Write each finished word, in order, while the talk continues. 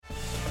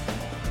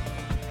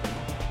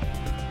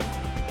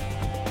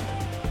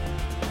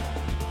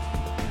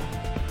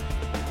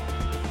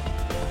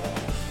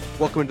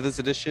Welcome to this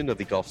edition of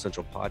the Golf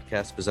Central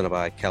podcast presented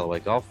by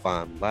Callaway Golf.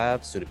 I'm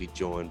Lav, soon to be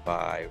joined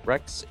by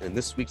Rex. And in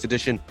this week's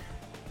edition,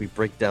 we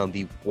break down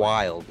the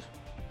wild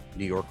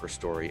New Yorker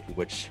story in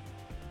which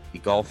the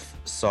golf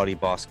Saudi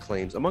boss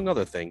claims, among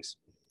other things,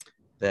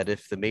 that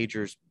if the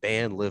majors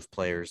ban live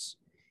players,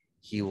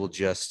 he will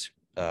just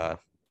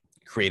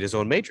create his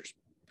own majors.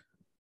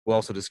 We'll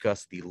also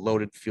discuss the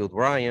loaded field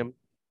where I am,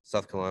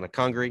 South Carolina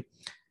Congaree,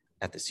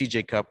 at the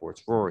CJ Cup, where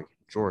it's Rory,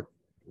 Jordan,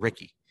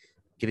 Ricky,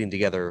 getting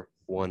together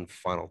one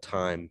final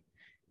time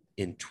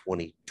in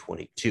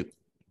 2022.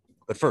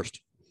 But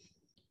first,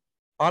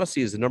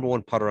 Odyssey is the number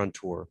one putter on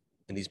tour,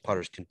 and these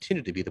putters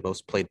continue to be the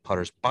most played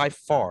putters by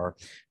far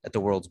at the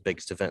world's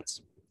biggest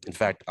events. In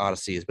fact,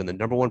 Odyssey has been the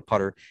number one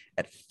putter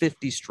at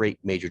 50 straight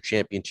major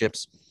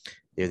championships.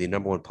 They're the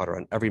number one putter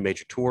on every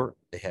major tour.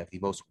 They have the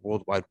most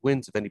worldwide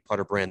wins of any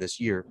putter brand this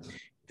year.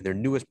 And their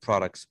newest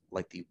products,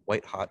 like the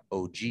White Hot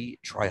OG,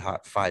 Tri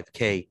Hot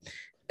 5K,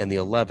 and the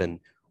 11,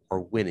 are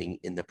winning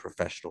in the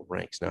professional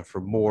ranks. Now, for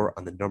more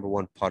on the number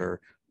one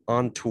putter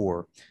on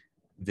tour,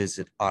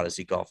 visit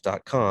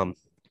odysseygolf.com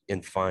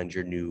and find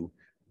your new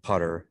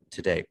putter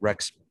today.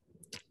 Rex,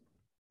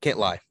 can't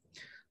lie,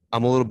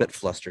 I'm a little bit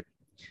flustered.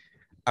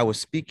 I was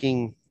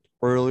speaking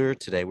earlier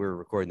today. We were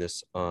recording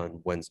this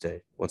on Wednesday.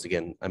 Once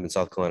again, I'm in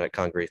South Carolina at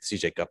Congaree at the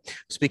CJ Cup,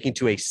 speaking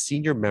to a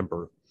senior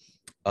member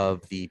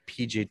of the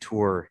PGA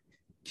Tour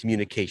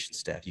communication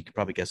staff. You could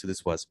probably guess who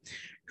this was,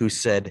 who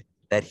said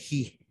that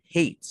he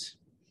hates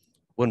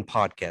when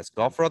podcasts,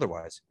 golf or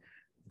otherwise,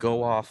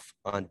 go off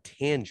on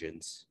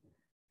tangents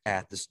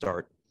at the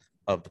start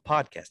of the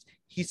podcast.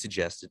 He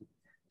suggested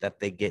that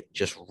they get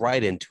just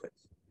right into it.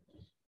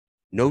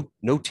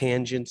 No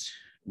tangents,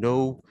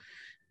 no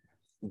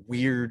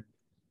weird,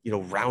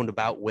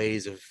 roundabout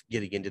ways of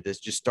getting into this.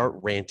 Just start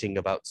ranting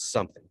about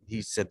something.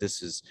 He said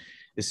this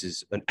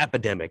is an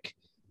epidemic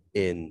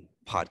in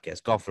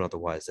podcasts, golf and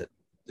otherwise, that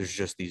there's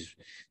just these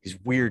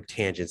weird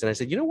tangents. And I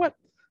said, you know what?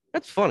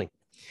 That's funny,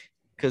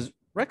 because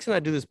Rex and I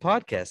do this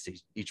podcast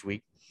each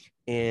week,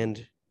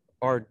 and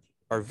our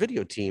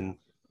video team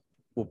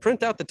will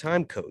print out the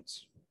time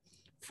codes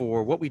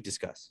for what we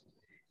discuss.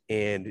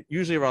 And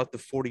usually around the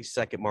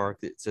 40-second mark,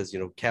 it says,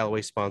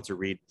 Callaway sponsor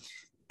read.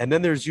 And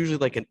then there's usually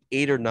like an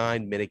 8 or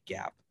 9 minute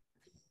gap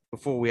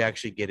before we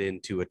actually get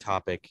into a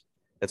topic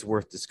that's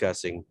worth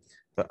discussing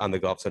on the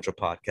Golf Central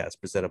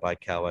podcast presented by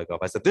Callaway Golf.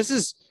 I said, this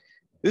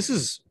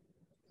is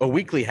a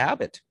weekly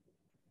habit.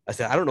 I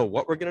said, I don't know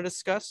what we're going to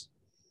discuss.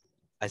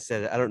 I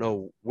said, I don't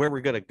know where we're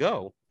going to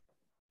go,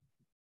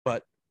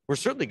 but we're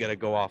certainly going to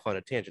go off on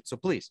a tangent. So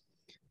please,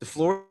 the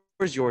floor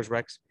is yours,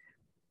 Rex.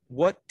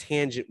 What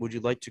tangent would you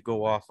like to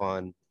go off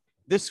on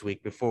this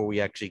week before we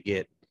actually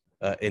get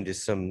into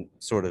some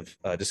sort of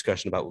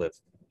discussion about live?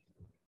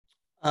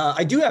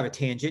 I do have a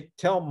tangent.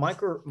 Tell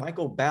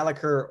Michael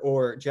Balaker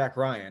or Jack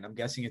Ryan. I'm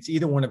guessing it's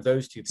either one of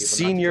those two people.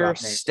 Senior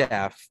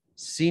staff,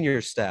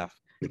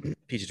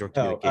 PGA Tour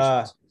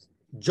Communications.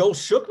 Joel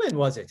Shookman,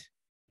 was it?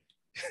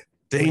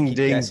 Ding,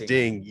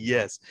 ding.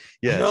 Yes.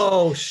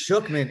 No,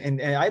 Shookman. And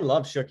I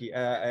love Shooky.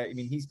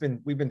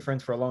 We've been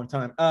friends for a long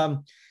time.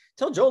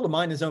 Tell Joel to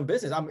mind his own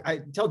business. I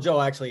tell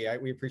Joel, actually,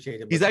 we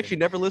appreciate him. He's actually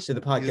never listened to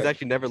the podcast. He's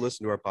actually never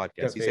listened to our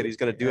podcast. He said he's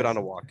going to do it on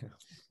a walk.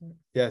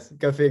 Yes.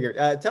 Go figure.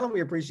 Tell him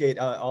we appreciate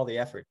all the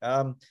effort.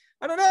 I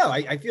don't know.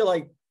 I feel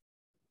like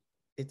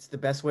it's the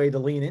best way to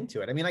lean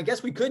into it. I mean, I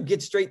guess we could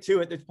get straight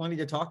to it. There's plenty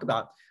to talk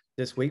about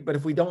this week, but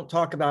if we don't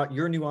talk about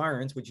your new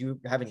irons, which you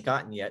haven't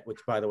gotten yet, which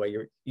by the way,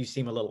 you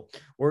seem a little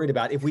worried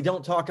about. If we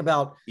don't talk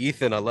about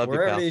Ethan, I love you,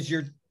 pal.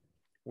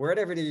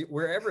 Wherever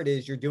it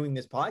is you're doing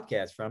this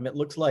podcast from, it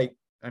looks like,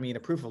 a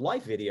proof of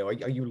life video.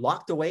 Are you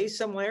locked away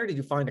somewhere? Did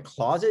you find a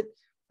closet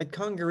at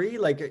Congaree?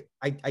 Like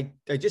I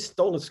just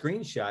stole a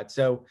screenshot,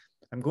 so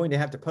I'm going to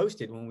have to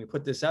post it when we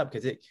put this up,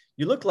 because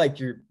you look like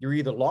you're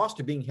either lost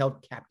or being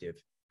held captive.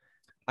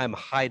 I'm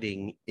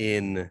hiding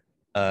in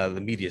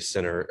the media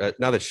center.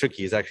 Now that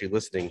Shooky is actually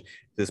listening to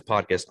this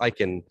podcast, I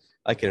can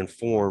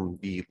inform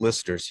the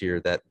listeners here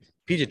that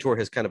PGA Tour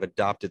has kind of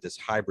adopted this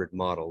hybrid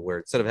model where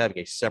instead of having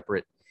a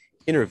separate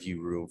interview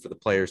room for the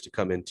players to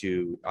come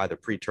into either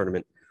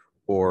pre-tournament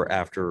or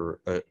after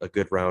a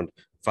good round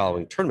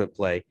following tournament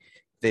play,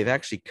 they've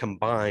actually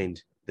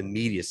combined the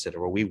media center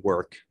where we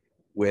work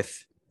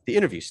with the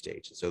interview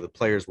stage. And so the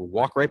players will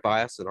walk right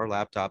by us in our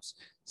laptops,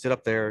 sit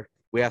up there,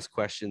 we ask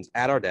questions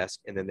at our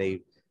desk, and then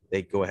they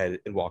go ahead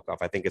and walk off.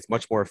 I think it's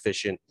much more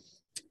efficient.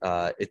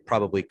 It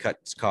probably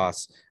cuts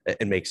costs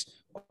and makes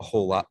a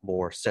whole lot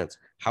more sense.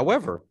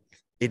 However,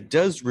 it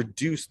does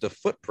reduce the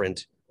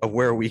footprint of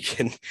where we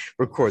can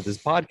record this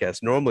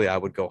podcast. Normally, I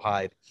would go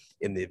hide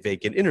in the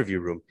vacant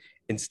interview room.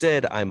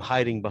 Instead, I'm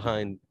hiding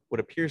behind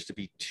what appears to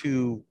be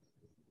two,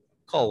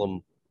 call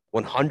them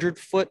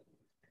 100-foot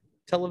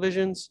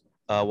televisions,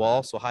 while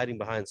also hiding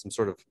behind some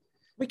sort of.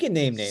 We can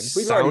name names.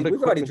 We've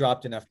already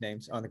dropped enough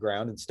names on the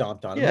ground and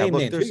stomped on them. Name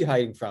names. Who are you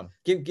hiding from?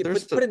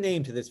 Put a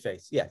name to this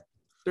face. Yeah.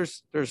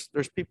 There's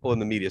people in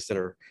the media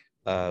center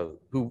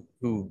who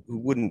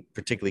wouldn't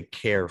particularly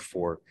care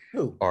for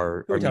Who?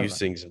 our Who are we talking about?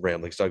 musings and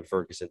ramblings. Doug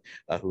Ferguson,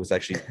 who was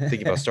actually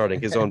thinking about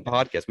starting his own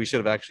podcast. We should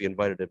have actually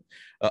invited him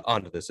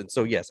onto this. And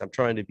so, yes, I'm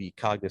trying to be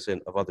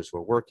cognizant of others who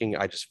are working.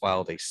 I just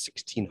filed a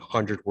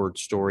 1,600 word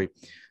story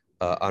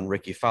on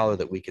Ricky Fowler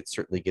that we could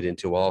certainly get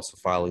into, while also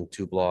filing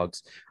 2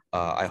 blogs.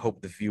 I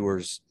hope the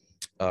viewers,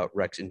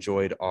 Rex,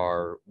 enjoyed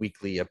our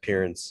weekly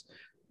appearance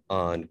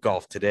on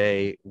Golf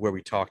Today, where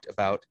we talked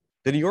about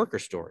the New Yorker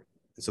story.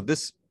 So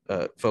this,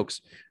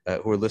 folks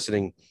who are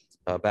listening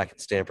back in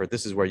Stanford,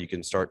 this is where you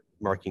can start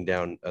marking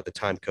down the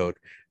time code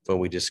when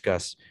we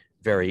discuss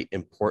very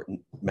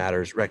important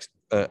matters. Rex,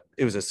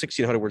 it was a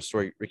 1,600 word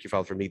story, Ricky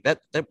Fowler, for me.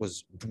 That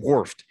was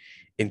dwarfed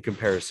in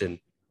comparison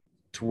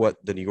to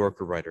what the New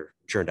Yorker writer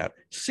churned out.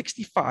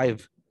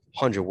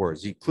 6,500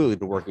 words. You clearly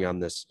been working on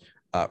this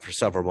for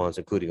several months,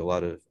 including a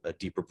lot of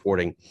deep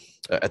reporting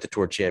at the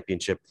Tour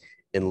Championship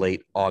in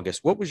late August.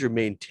 What was your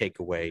main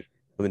takeaway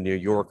from the New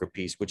Yorker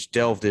piece, which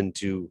delved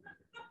into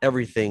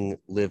everything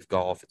LIV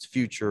Golf, its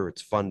future,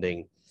 its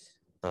funding,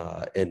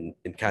 and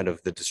kind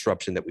of the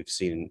disruption that we've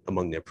seen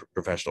among the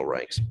professional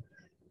ranks?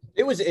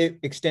 It was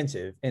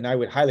extensive, and I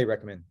would highly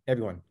recommend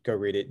everyone go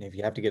read it. And if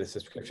you have to get a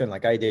subscription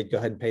like I did, go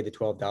ahead and pay the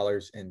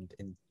 $12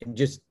 and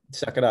just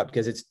suck it up,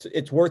 because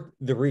it's worth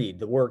the read.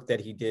 The work that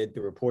he did,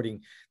 the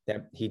reporting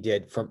that he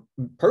did, from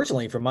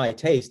personally, for my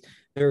taste,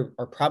 there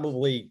are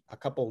probably a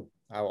couple,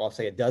 I'll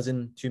say a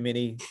dozen too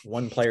many.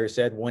 One player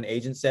said, one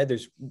agent said.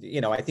 There's,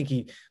 I think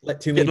he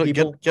let too many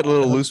people get a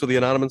little loose with the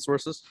anonymous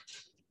sources.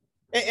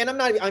 And I'm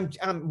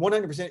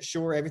 100%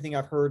 sure everything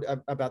I've heard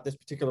about this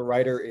particular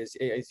writer is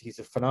he's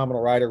a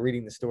phenomenal writer.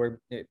 Reading the story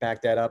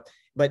back that up.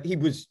 But he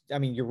was,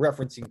 you're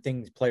referencing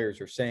things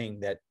players are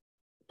saying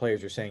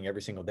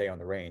every single day on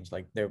the range.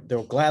 Like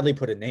they'll gladly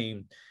put a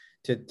name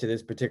to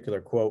this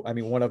particular quote.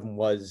 One of them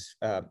was,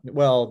 the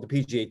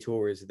PGA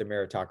Tour is the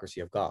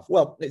meritocracy of golf.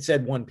 Well, it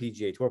said one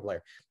PGA Tour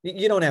player.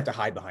 You don't have to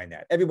hide behind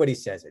that. Everybody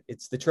says it.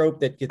 It's the trope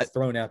that gets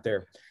thrown out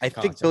there. I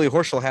think Billy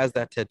Horschel has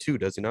that tattoo,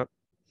 does he not?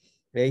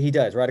 Yeah, he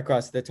does, right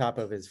across the top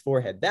of his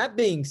forehead. That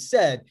being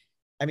said,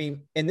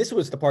 and this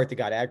was the part that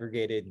got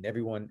aggregated and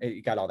everyone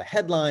got all the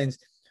headlines,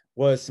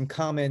 was some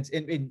comments.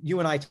 And you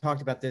and I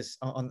talked about this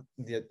on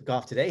the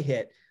Golf Today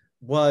hit,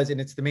 and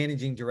it's the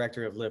managing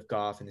director of LIV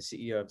Golf and the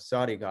CEO of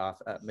Saudi Golf,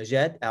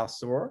 Majed Al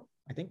Soror,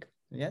 I think.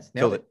 Yes,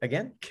 nailed it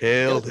again.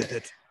 Killed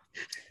it.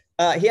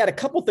 He had a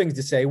couple things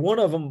to say. One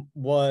of them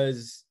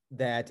was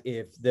that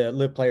if the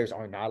LIV players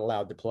are not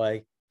allowed to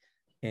play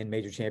in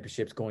major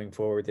championships going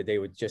forward, that they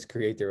would just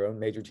create their own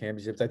major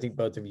championships. I think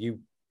both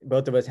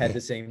of us had the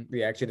same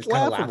reaction. It's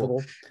kind of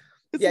laughable.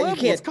 It's laughable. You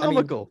can't. It's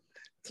comical.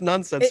 It's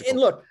nonsensical. And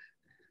look,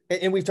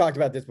 and we've talked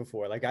about this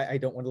before. Like I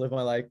don't want to live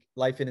my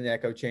life in an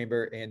echo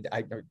chamber, and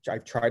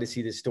I've tried to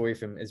see this story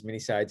from as many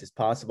sides as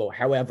possible.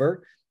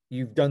 However,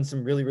 you've done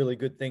some really, really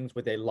good things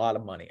with a lot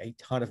of money, a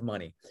ton of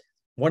money.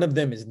 One of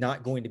them is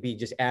not going to be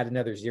just add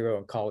another zero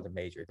and call it a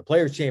major. The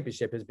Players'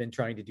 Championship has been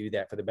trying to do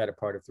that for the better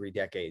part of 3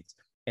 decades.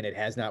 And it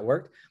has not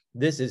worked.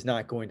 This is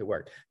not going to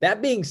work.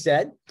 That being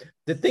said,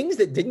 the things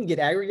that didn't get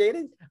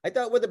aggregated, I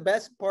thought were the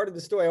best part of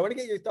the story. I want to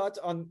get your thoughts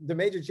on the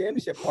major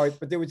championship parts,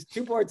 but there was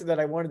 2 parts that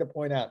I wanted to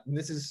point out. And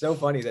this is so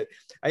funny that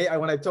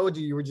when I told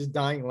you were just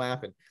dying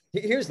laughing.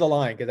 Here's the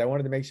line, because I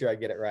wanted to make sure I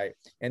get it right.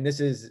 And this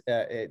is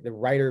the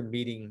writer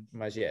meeting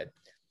Majed.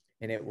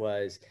 And it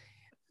was,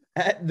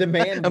 the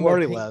man wore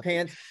pink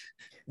pants.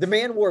 The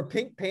man wore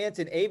pink pants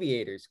and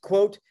aviators.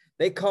 Quote,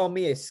 "They call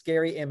me a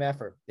scary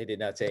MFer." They did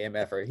not say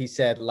MFer. He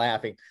said,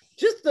 laughing.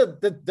 Just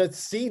the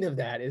scene of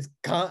that is,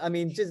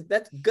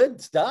 that's good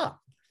stuff.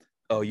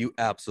 Oh, you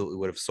absolutely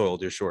would have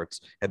soiled your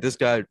shorts. Had this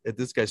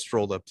guy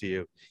strolled up to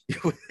you,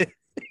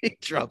 he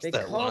drops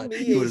that line.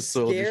 You would have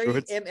soiled your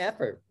shorts.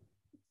 MFer.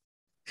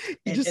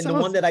 And the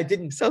one that I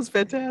didn't. Sounds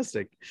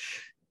fantastic.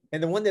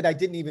 And the one that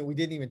we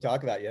didn't even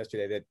talk about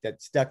yesterday that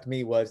stuck to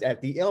me was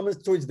at the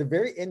elements towards the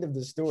very end of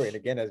the story. And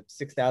again, a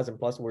 6,000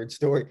 plus word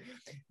story.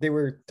 They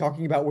were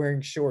talking about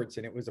wearing shorts,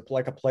 and it was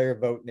like a player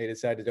vote. And they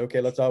decided,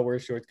 okay, let's all wear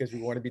shorts because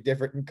we want to be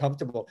different and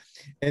comfortable.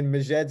 And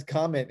Majed's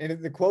comment,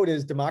 and the quote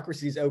is,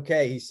 "Democracy is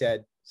okay." He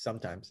said,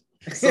 "Sometimes."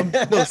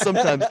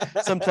 Sometimes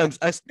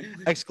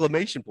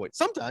exclamation point.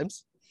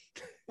 Sometimes.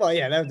 Well,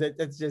 yeah,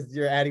 that's just,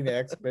 you're adding the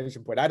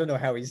exclamation point. I don't know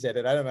how he said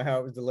it. I don't know how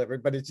it was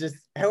delivered, but it's just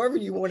however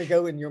you want to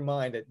go in your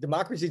mind.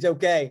 Democracy's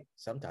okay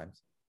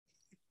sometimes,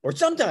 or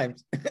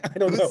sometimes. I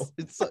don't know.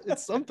 It's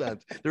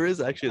sometimes. There is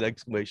actually an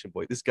exclamation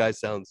point. This guy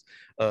sounds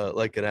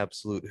like an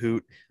absolute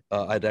hoot.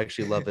 I'd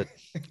actually love it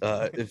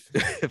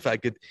if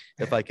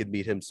I could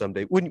meet him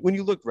someday. When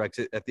you look, Rex,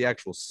 at the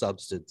actual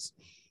substance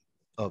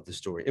of the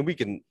story, and we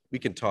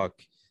can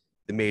talk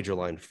the major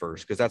line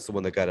first, because that's the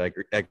one that got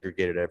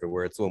aggregated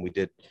everywhere. It's the one we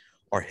did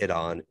our hit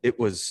on. It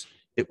was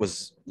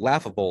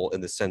laughable in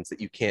the sense that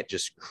you can't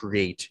just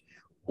create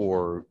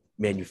or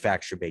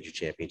manufacture major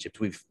championships.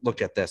 We've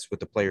looked at this with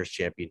the Players'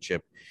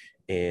 Championship,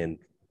 and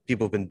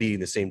people have been beating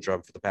the same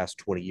drum for the past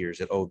 20 years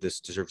that, oh, this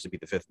deserves to be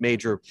the 5th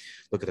major.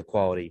 Look at the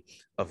quality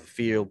of the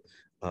field.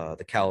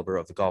 the caliber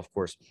of the golf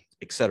course,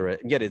 etc.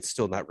 And yet it's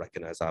still not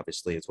recognized.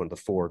 Obviously, it's one of the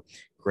 4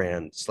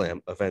 Grand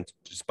Slam events,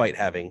 despite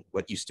having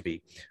what used to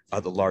be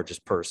the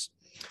largest purse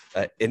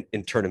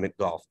in tournament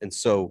golf. And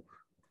so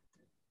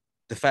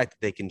the fact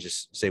that they can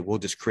just say, we'll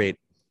just create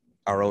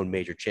our own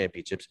major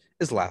championships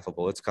is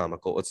laughable. It's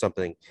comical. It's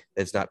something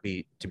that's not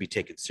to be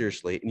taken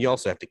seriously. And you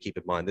also have to keep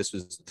in mind, this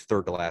was the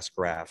third to last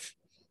graph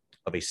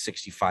of a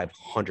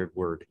 6,500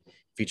 word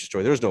feature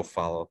story. There was no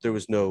follow-up. There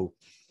was no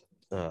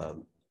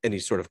any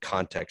sort of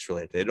context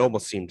related. It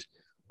almost seemed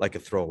like a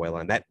throwaway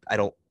line. That I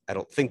don't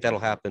think that'll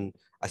happen.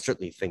 I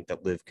certainly think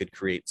that LIV could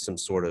create some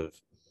sort of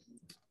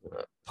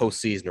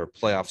postseason or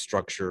playoff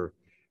structure.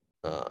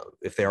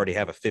 If they already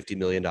have a $50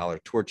 million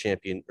tour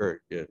champion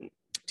or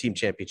team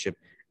championship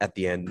at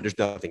the end, there's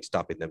nothing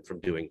stopping them from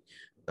doing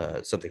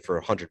something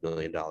for $100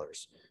 million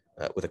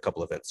with a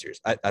couple event series.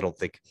 I don't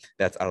think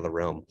that's out of the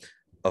realm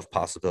of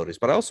possibilities.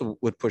 But I also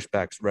would push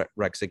back,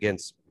 Rex,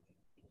 against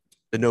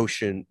the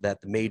notion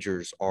that the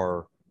majors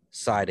are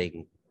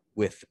siding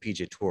with the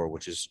PGA Tour,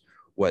 which is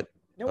what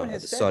no one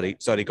has the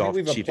Saudi Golf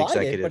chief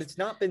executive, but it's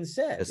not been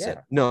said.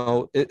 Said.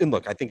 No, and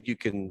look, I think you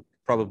can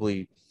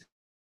probably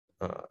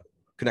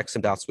connect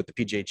some dots with the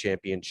PGA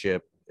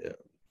Championship.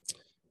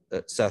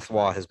 Seth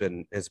Waugh has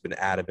been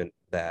adamant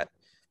that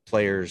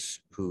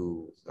players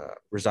who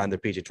resign their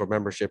PGA Tour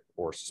membership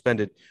or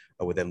suspended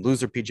would then lose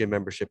their PGA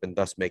membership and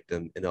thus make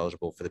them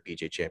ineligible for the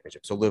PGA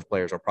Championship. So LIV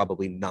players are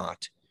probably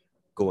not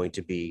going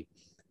to be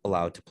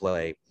allowed to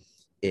play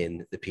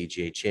in the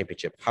PGA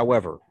Championship.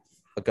 However,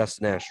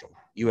 Augusta National,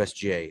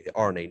 USGA, the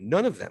R&A,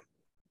 none of them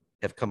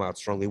have come out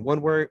strongly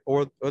one way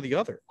or the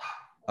other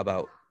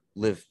about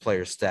LIV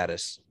player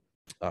status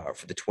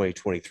for the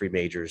 2023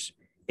 majors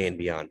and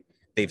beyond.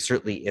 They've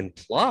certainly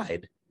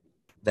implied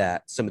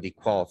that some of the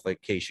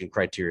qualification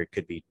criteria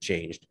could be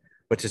changed,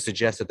 but to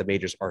suggest that the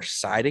majors are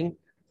siding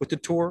with the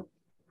tour,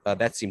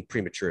 that seemed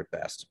premature at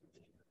best.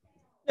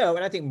 No,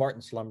 and I think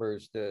Martin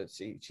Slumbers, the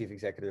chief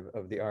executive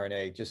of the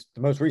R&A, just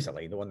the most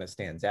recently, the one that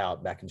stands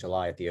out back in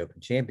July at the Open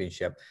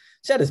Championship,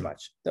 said as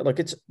much. That look,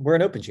 we're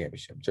an Open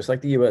Championship, just like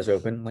the U.S.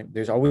 Open. Like,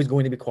 there's always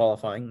going to be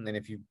qualifying, and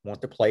if you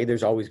want to play,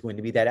 there's always going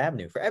to be that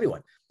avenue for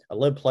everyone, a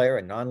LIV player,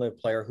 a non-LIV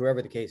player,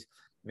 whoever the case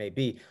may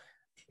be.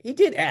 He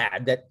did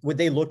add that would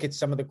they look at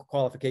some of the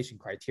qualification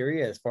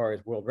criteria as far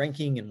as world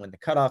ranking and when the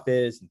cutoff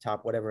is and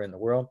top whatever in the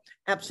world?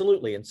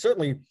 Absolutely, and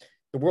certainly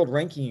the world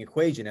ranking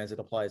equation as it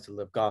applies to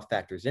LIV Golf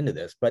factors into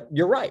this. But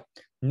you're right.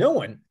 No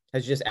one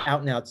has just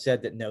out and out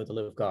said that, no, the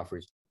LIV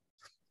golfers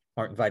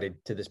aren't invited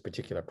to this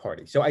particular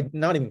party. So I'm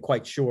not even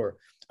quite sure.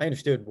 I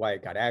understood why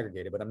it got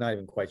aggregated, but I'm not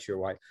even quite sure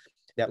why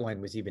that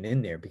line was even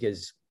in there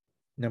because,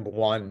 number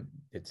one,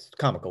 it's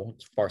comical.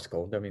 It's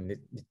farcical. I mean,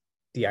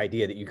 the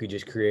idea that you could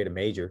just create a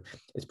major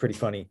is pretty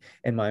funny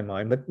in my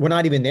mind. But we're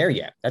not even there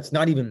yet. That's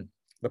not even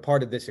the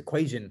part of this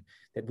equation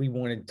that we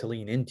wanted to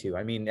lean into.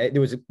 I mean, there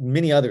was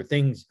many other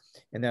things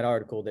in that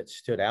article that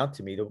stood out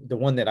to me. The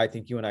one that I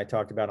think you and I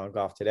talked about on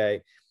Golf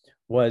Today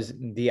was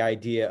the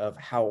idea of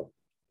how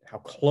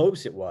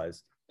close it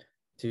was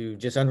to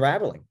just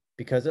unraveling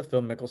because of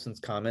Phil Mickelson's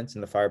comments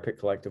in the Fire Pit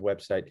Collective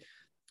website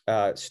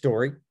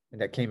story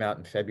that came out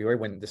in February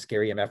when the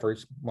Scary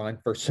MFers line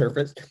first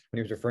surfaced, when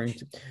he was referring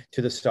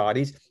to the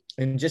Saudis,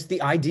 and just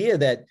the idea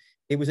that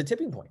it was a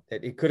tipping point,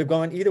 that it could have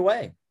gone either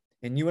way.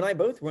 And you and I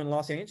both were in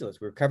Los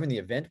Angeles. We were covering the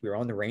event. We were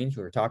on the range.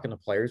 We were talking to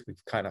players.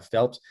 We've kind of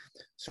felt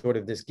sort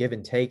of this give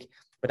and take.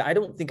 But I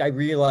don't think I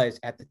realized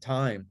at the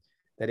time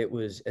that it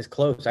was as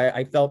close.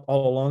 I felt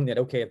all along that,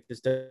 okay, if this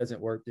doesn't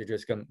work, they're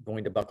just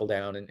going to buckle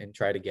down and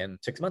try it again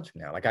 6 months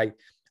from now. Like I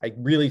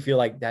really feel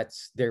like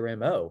that's their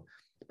MO.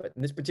 But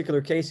in this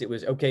particular case, it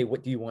was, okay,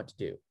 what do you want to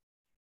do?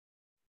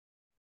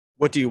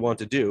 What do you want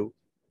to do?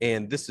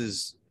 And this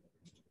is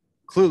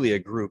clearly a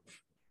group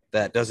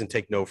that doesn't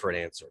take no for an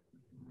answer.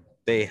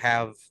 They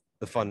have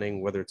the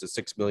funding, whether it's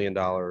a $6 million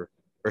or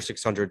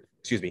 $600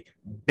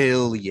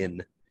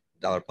 billion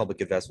public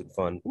investment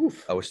fund,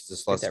 which is a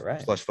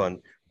slush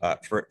fund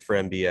for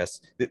MBS.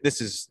 This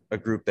is a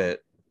group that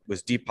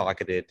was deep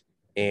pocketed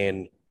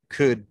and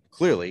could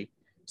clearly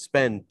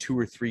spend $2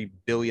 or $3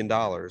 billion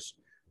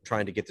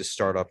trying to get this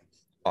startup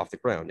off the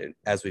ground. And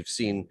as we've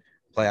seen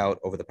play out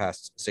over the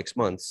past 6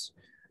 months,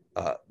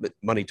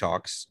 money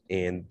talks,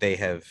 and they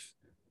have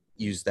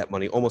used that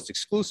money almost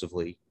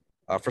exclusively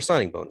for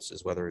signing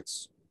bonuses, whether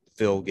it's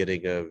Phil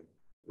getting a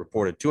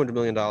reported $200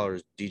 million,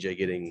 DJ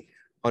getting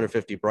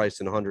 150,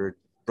 Bryson 100,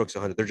 Brooks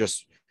 100. They're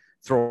just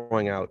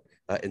throwing out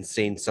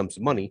insane sums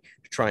of money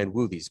to try and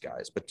woo these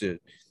guys. But to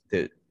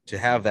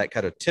have that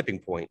kind of tipping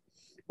point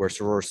where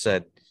Saror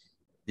said,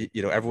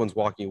 you know, everyone's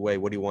walking away,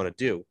 what do you want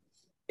to do?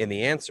 And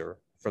the answer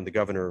from the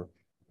governor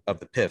of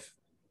the PIF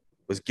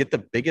was get the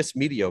biggest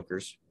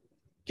mediocres,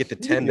 get the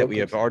 10 that we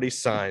have already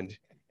signed,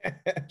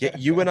 get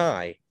you and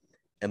I,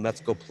 and let's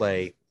go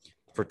play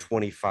for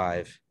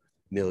 $25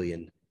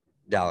 million.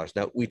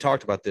 Now, we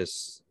talked about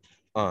this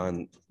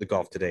on the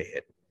Golf Today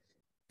hit.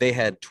 They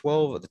had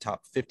 12 of the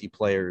top 50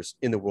 players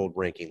in the world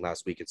ranking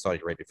last week in Saudi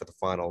Arabia for the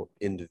final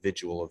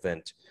individual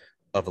event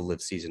of a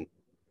LIV season.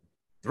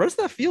 The rest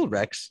of that field,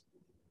 Rex,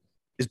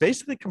 is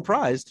basically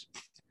comprised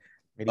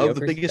of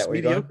the biggest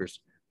mediocres,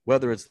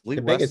 whether it's Lee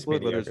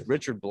Westwood, whether it's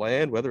Richard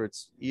Bland, whether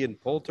it's Ian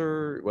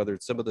Poulter, whether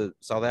it's some of the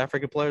South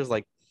African players.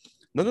 Like,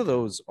 none of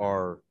those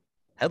are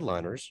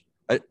headliners.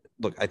 I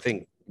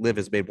think LIV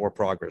has made more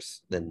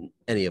progress than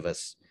any of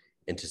us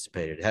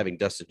anticipated. Having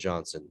Dustin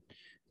Johnson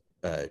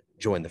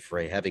join the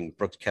fray, having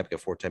Brooks Koepka,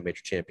 four-time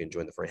major champion,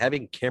 join the fray,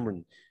 having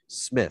Cameron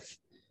Smith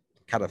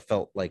kind of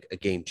felt like a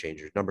game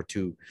changer, number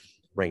 2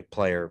 ranked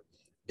player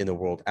in the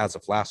world as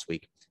of last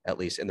week, at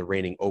least, and the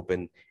reigning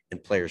Open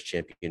and Players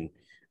champion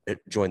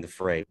join the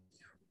fray,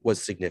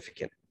 was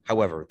significant.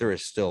 However, there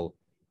is still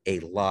a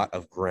lot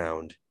of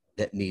ground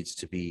that needs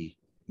to be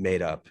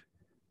made up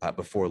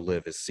before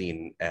LIV is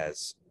seen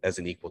as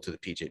an equal to the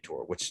PGA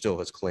Tour, which still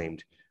has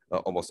claimed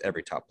almost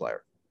every top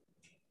player.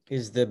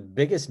 Is the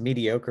biggest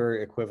mediocre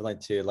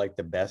equivalent to like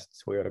the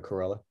best Toyota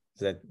Corolla?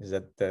 Is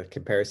that the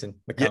comparison?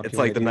 Yeah, it's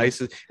like the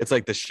nicest. It's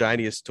like the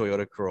shiniest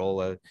Toyota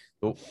Corolla.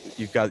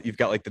 You've got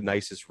like the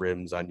nicest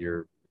rims on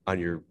your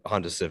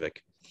Honda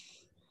Civic.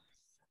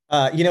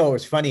 What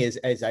was funny is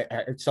as I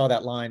saw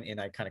that line and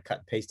I kind of cut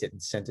and pasted it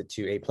and sent it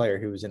to a player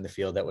who was in the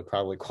field that would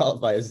probably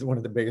qualify as one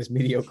of the biggest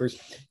mediocres,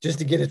 just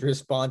to get his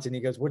response. And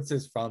he goes, "What's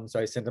this from?" So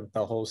I sent him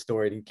the whole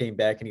story. And he came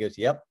back and he goes,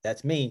 "Yep,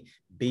 that's me,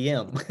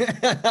 BM."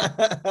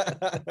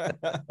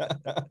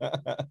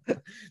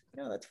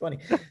 No, that's funny.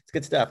 It's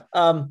good stuff.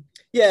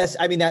 Yes,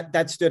 I mean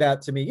that stood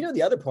out to me.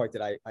 The other part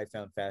that I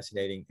found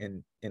fascinating,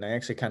 and I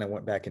actually kind of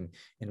went back and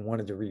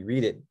wanted to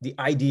reread it. The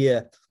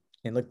idea,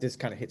 and look, this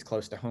kind of hits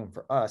close to home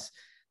for us,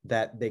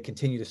 that they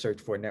continue to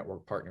search for a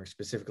network partner,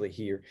 specifically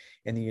here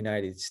in the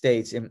United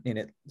States. And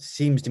it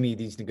seems to me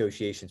these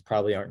negotiations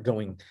probably aren't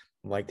going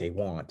like they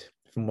want.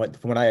 From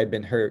what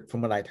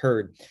I'd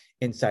heard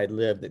inside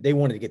LIV, that they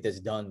wanted to get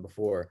this done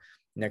before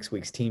next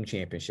week's team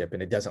championship,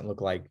 and it doesn't look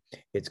like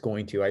it's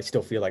going to. I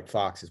still feel like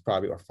Fox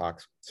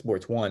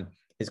Sports 1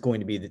 is going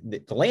to be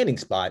the landing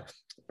spot,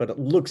 but it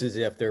looks as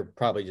if they're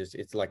probably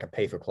it's like a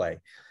pay for play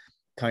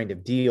kind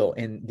of deal.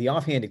 And the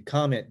offhanded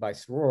comment by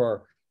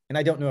Sroor, and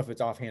I don't know if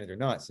it's offhanded or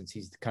not, since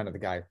he's kind of the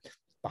guy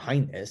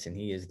behind this and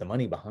he is the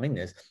money behind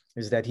this,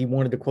 is that he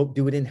wanted to, quote,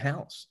 do it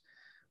in-house,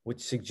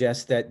 which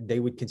suggests that they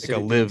would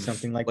consider doing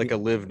something like a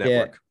LIV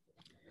network.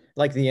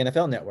 Like the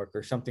NFL network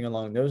or something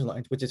along those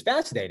lines, which is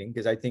fascinating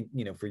because I think,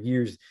 for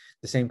years,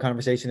 the same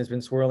conversation has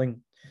been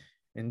swirling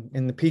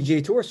in the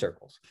PGA Tour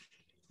circles.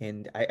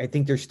 And I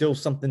think there's still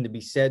something to be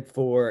said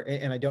for,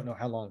 and I don't know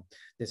how long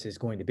this is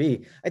going to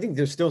be. I think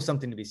there's still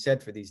something to be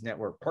said for these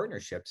network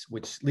partnerships,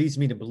 which leads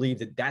me to believe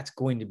that that's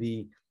going to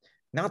be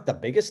not the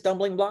biggest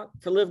stumbling block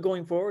for LIV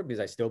going forward,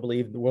 because I still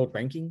believe the world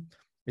ranking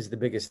is the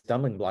biggest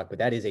stumbling block, but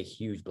that is a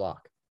huge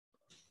block.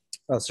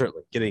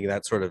 Certainly getting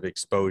that sort of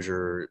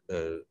exposure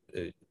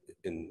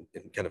in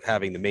kind of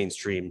having the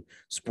mainstream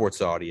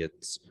sports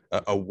audience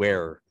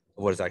aware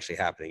of what is actually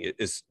happening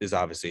is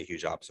obviously a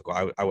huge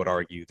obstacle. I would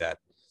argue that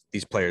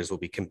these players will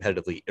be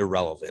competitively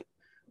irrelevant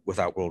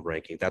without world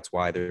ranking. That's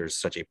why there's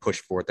such a push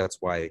for it. That's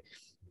why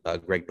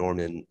Greg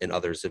Norman and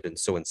others have been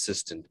so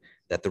insistent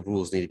that the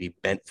rules need to be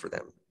bent for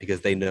them,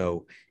 because they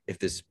know if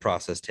this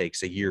process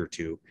takes a year or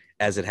two,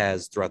 as it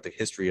has throughout the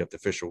history of the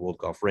official World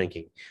Golf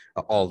Ranking,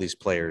 all these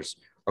players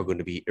are going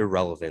to be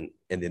irrelevant,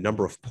 and the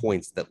number of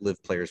points that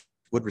LIV players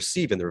would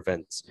receive in their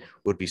events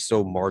would be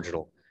so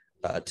marginal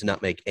to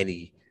not make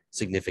any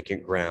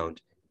significant ground,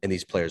 and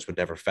these players would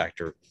never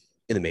factor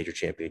in the major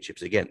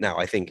championships again. Now,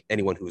 I think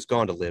anyone who has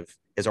gone to LIV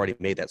has already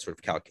made that sort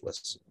of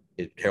calculus.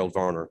 Harold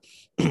Varner,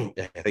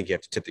 I think you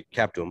have to tip the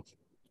cap to him.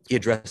 He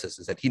addressed this,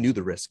 is that he knew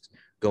the risks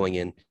going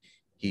in.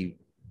 He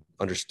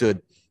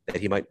understood that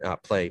he might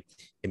not play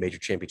in major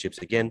championships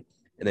again.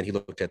 And then he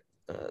looked at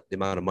the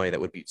amount of money that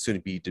would be soon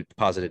be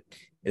deposited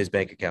in his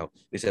bank account.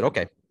 And he said,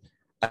 okay,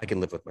 I can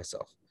live with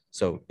myself.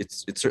 So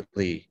it's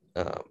certainly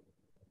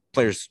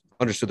players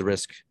understood the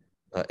risk.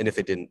 And if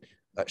they didn't,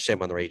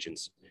 shame on their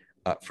agents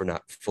for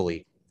not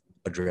fully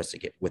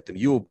addressing it with them.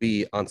 You will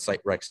be on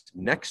site, Rex,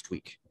 next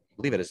week. I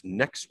believe it is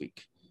next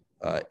week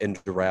in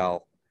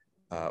Doral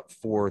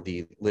for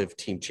the LIV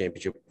Team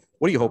Championship.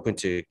 What are you hoping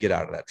to get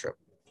out of that trip?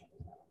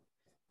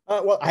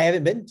 Well, I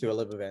haven't been to a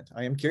LIV event.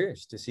 I am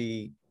curious to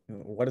see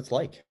what it's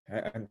like.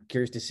 I'm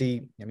curious to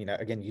see, I mean,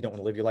 again, you don't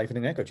want to live your life in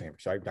an echo chamber.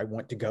 So I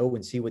want to go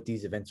and see what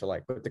these events are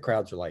like, what the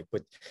crowds are like,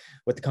 what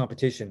the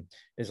competition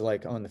is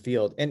like on the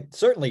field. And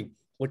certainly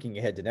looking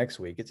ahead to next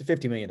week, it's a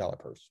 $50 million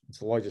purse. It's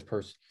the largest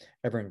purse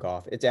ever in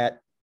golf. It's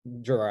at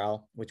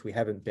Doral, which we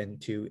haven't been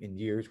to in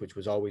years, which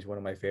was always one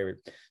of my favorite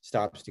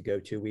stops to go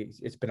to.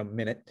 It's been a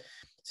minute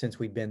since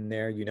we've been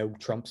there.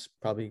 Trump's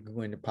probably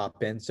going to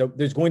pop in. So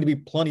there's going to be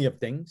plenty of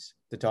things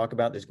to talk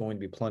about. There's going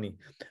to be plenty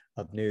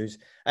of news.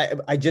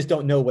 I just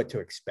don't know what to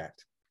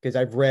expect, because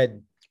I've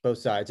read both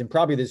sides, and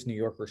probably this New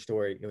Yorker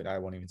story, I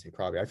won't even say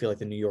probably, I feel like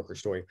the New Yorker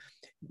story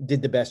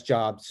did the best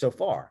job so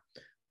far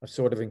of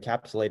sort of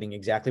encapsulating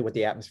exactly what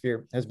the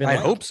atmosphere has been. I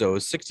hope so.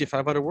 It's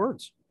 6,500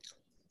 words.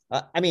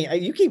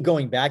 You keep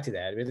going back to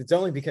that. It's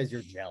only because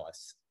you're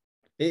jealous.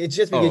 It's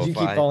just because you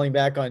keep falling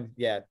back on,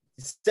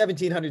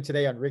 1,700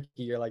 today on Ricky.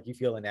 You're like, you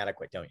feel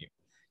inadequate, don't you?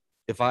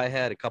 if I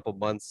had a couple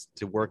months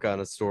to work on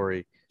a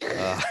story,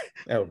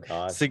 Oh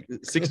God.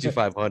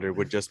 6,500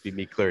 would just be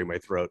me clearing my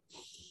throat.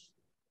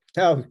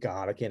 Oh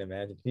God, I can't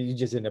imagine. You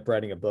just end up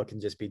writing a book and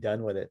just be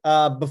done with it.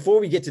 Before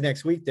we get to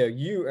next week, though,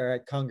 you are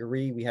at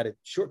Congaree. We had a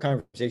short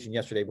conversation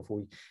yesterday before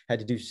we had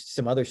to do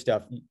some other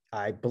stuff.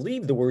 I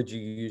believe the word you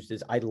used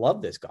is "I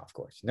love this golf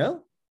course."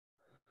 No,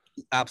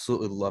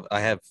 Absolutely love it.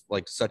 I have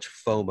like such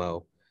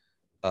FOMO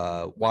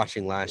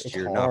watching last it's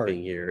year, not hard.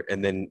 being here,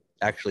 and then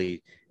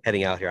actually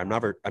heading out here.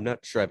 I'm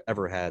not sure I've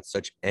ever had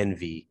such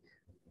envy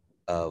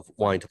of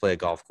wanting to play a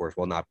golf course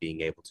while not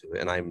being able to.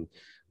 And I'm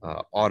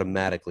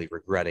automatically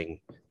regretting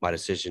my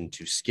decision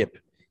to skip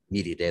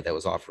media day that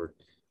was offered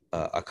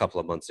a couple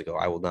of months ago.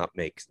 I will not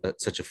make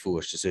such a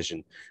foolish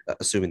decision,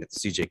 assuming that the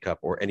CJ Cup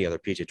or any other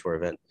PGA Tour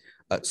event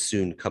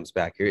soon comes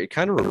back here. It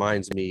kind of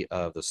reminds me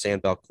of the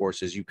Sandbelt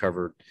courses you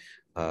covered,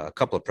 a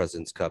couple of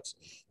President's Cups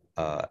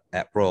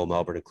at Royal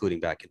Melbourne, including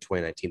back in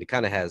 2019. It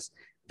kind of has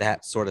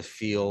that sort of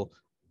feel.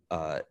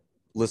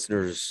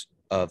 Listeners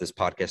of this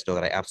podcast know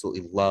that I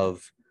absolutely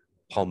love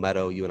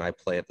Palmetto. You and I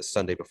play at the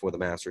Sunday before the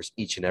Masters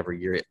each and every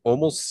year. It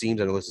almost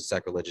seems, I know this is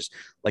sacrilegious,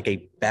 like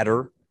a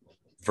better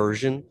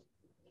version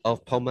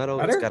of Palmetto.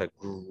 Better, It's got a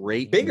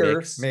great bigger,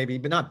 mix. maybe,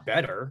 but not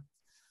better.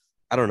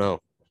 I don't know.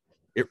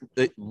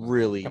 It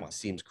really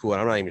seems cool.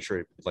 And I'm not even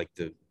sure like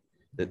the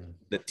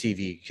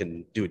TV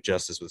can do it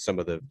justice with some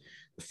of the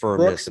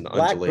firmness Brooks and the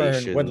Blackburn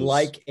undulations. would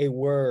like a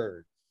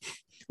word.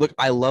 Look,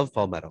 I love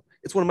Palmetto.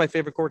 It's one of my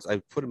favorite courses.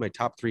 I put in my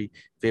top 3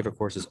 favorite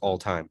courses all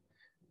time.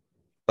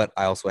 But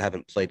I also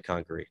haven't played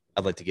Congaree.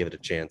 I'd like to give it a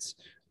chance.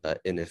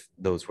 And if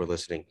those who are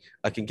listening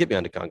can get me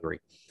onto Congaree,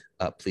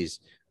 please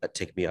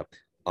take me up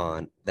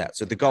on that.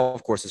 So the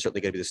golf course is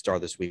certainly going to be the star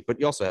this week, but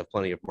you also have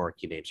plenty of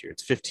marquee names here.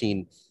 It's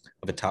 15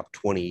 of the top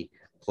 20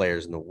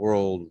 players in the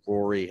world.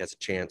 Rory has a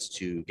chance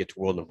to get to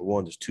world number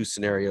 1. There's 2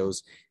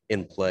 scenarios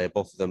in play.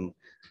 Both of them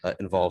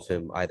involve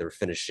him either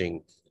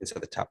finishing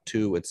inside the top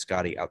 2 and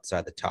Scotty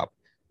outside the top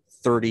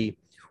 30.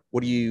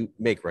 What do you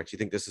make, Rex? You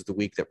think this is the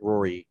week that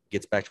Rory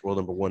gets back to world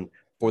number 1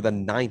 for the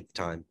 9th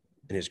time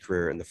in his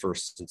career in the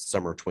first since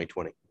summer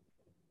 2020?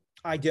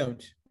 I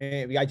don't.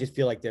 I just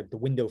feel like the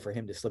window for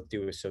him to slip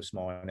through is so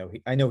small.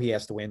 I know he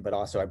has to win, but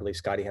also I believe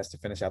Scotty has to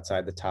finish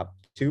outside the top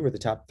 2 or the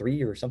top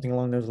 3 or something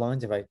along those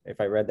lines.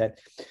 If I read that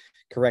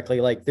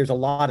correctly, like there's a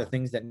lot of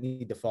things that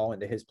need to fall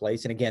into his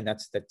place. And again,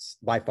 that's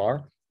by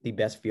far the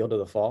best field of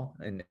the fall.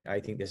 And I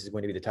think this is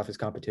going to be the toughest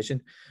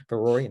competition for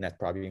Rory. And that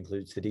probably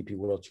includes the DP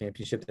World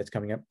Championship that's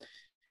coming up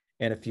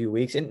in a few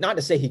weeks. And not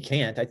to say he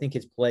can't. I think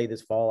his play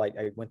this fall,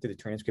 I went through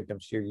the transcript. I'm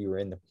sure you were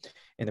in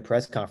the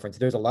press conference.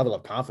 There's a level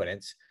of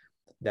confidence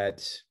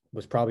that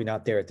was probably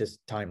not there at this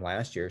time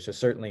last year. So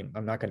certainly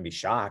I'm not going to be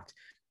shocked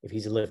if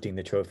he's lifting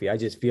the trophy. I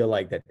just feel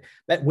like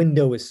that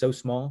window is so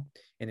small.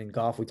 And in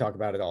golf, we talk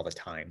about it all the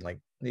time. Like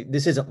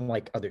this isn't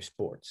like other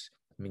sports.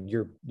 I mean,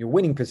 your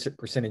winning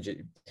percentage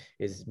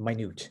is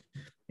minute.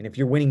 And if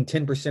you're winning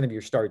 10% of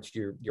your starts,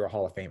 you're a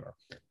Hall of Famer.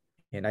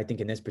 And I think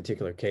in this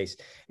particular case,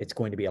 it's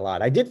going to be a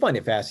lot. I did find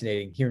it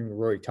fascinating hearing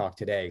Rory talk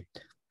today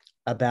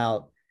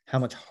about how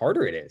much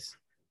harder it is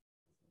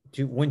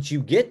to, once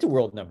you get to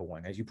world number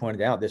 1, as you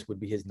pointed out, this would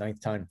be his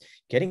 9th time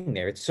getting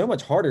there. It's so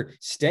much harder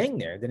staying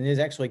there than it is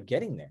actually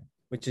getting there,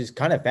 which is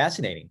kind of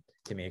fascinating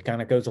to me. It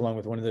kind of goes along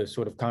with one of those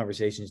sort of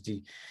conversations. Do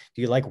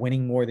you like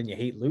winning more than you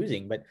hate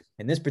losing? But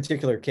in this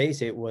particular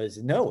case, it was,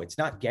 no, it's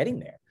not getting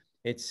there.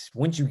 It's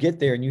once you get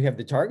there and you have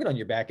the target on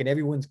your back and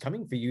everyone's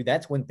coming for you,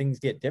 that's when things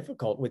get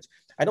difficult, which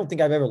I don't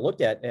think I've ever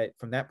looked at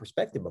from that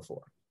perspective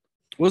before.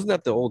 Wasn't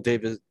that the old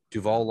David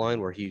Duval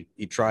line where he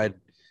tried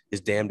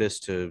his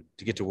damnedest to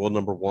get to world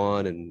number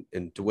 1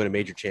 and to win a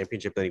major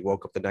championship? Then he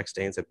woke up the next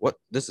day and said, "What?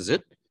 This is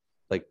it?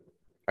 Like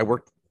I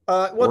worked."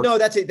 No,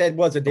 that's it. That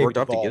was a David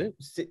Duval.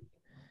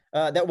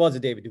 That was a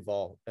David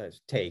Duval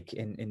take,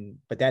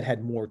 but that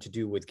had more to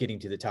do with getting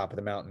to the top of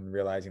the mountain and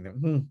realizing that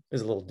it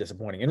was a little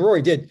disappointing. And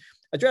Rory did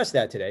address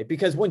that today,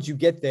 because once you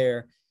get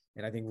there,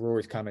 and I think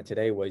Rory's comment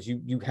today was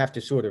you have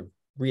to sort of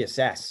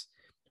reassess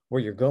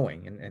where you're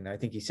going. And I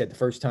think he said the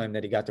first time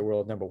that he got to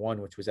world number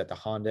 1, which was at the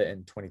Honda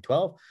in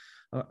 2012,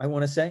 I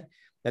want to say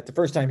that the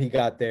first time he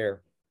got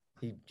there,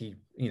 he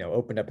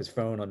opened up his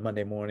phone on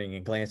Monday morning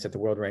and glanced at the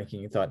world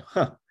ranking and thought,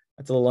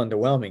 that's a little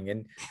underwhelming.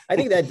 And I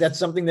think that's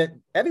something that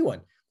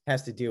everyone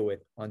has to deal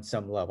with on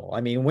some level.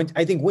 I mean,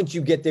 I think once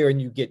you get there and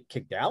you get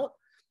kicked out,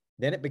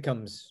 then it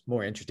becomes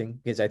more interesting,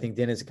 because I think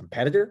then as a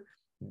competitor,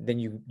 then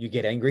you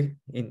get angry.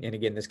 And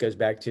again, this goes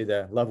back to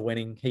the love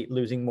winning, hate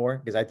losing more,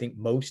 because I think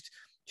most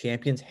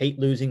champions hate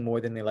losing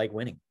more than they like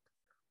winning.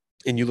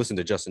 And you listened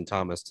to Justin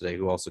Thomas today,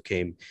 who also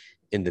came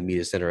in the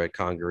media center at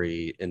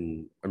Congaree.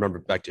 And I remember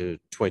back to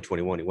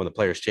 2021, he won the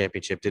Players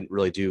Championship, didn't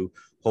really do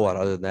a whole lot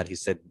other than that. He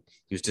said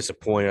he was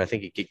disappointed. I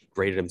think he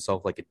graded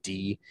himself like a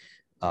D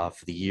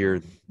for the year.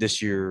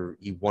 This year,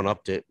 he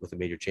one-upped it with a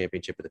major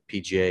championship at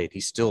the PGA. And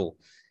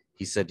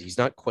he said he's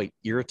not quite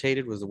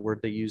irritated was the word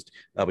they used,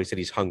 but he said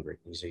he's hungry.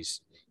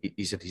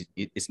 He said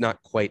it's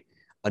not quite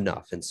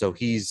enough. And so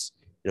he's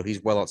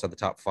well outside the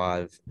top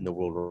 5 in the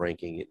world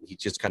ranking. He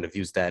just kind of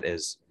views that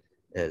as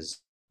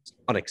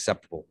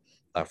unacceptable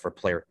for a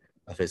player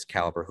of his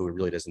caliber who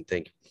really doesn't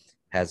think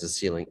has a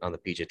ceiling on the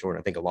PGA Tour. And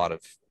I think a lot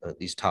of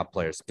these top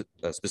players,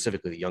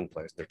 specifically the young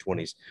players in their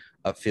 20s,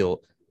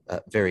 feel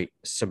very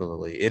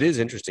similarly. It is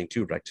interesting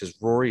too, Rex, because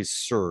Rory's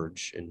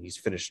surge, and he's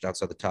finished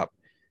outside the top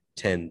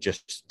 10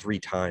 just 3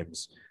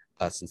 times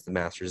since the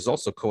Masters, has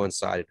also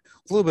coincided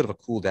with a little bit of a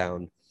cool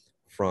down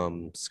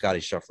from Scotty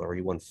Scheffler, where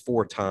he won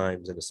 4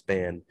 times in a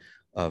span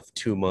of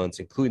 2 months,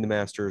 including the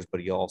Masters, but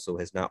he also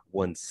has not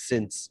won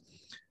since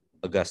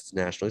Augusta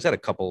National. He's had a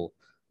couple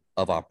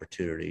of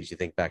opportunities. You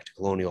think back to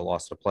Colonial,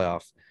 lost in a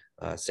playoff.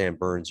 Sam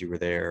Burns, you were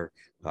there,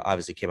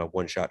 obviously came up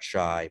 1 shot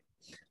shy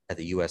at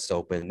the U.S.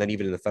 Open. And then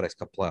even in the FedEx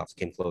Cup playoffs,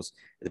 came close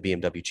at the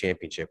BMW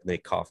Championship, and they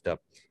coughed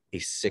up a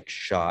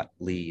 6-shot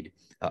lead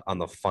on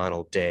the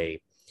final day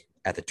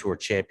at the Tour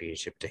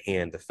Championship to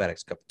hand the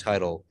FedEx Cup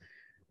title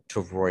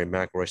to Rory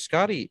McIlroy.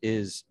 Scotty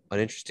is an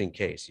interesting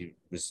case. He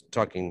was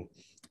talking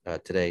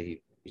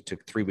today. He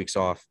took 3 weeks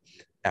off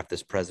after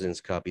this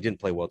President's Cup. He didn't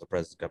play well at the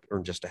President's Cup,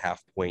 earned just a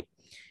half point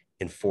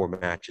in 4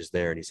 matches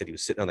there. And he said he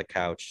was sitting on the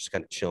couch, just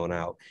kind of chilling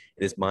out.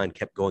 And his mind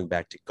kept going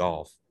back to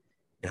golf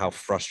and how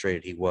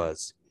frustrated he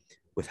was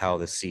with how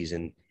the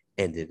season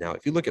ended. Now,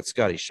 if you look at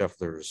Scotty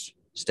Scheffler's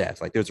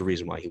stats, like there's a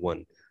reason why he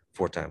won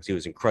 4 times. He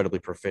was incredibly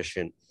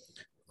proficient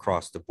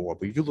across the board.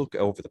 But if you look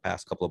over the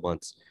past couple of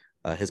months,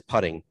 his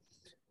putting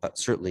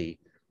certainly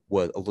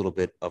was a little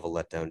bit of a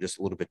letdown, just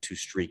a little bit too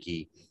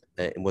streaky,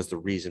 and was the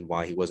reason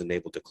why he wasn't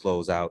able to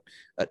close out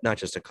not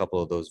just a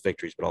couple of those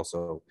victories, but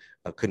also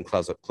couldn't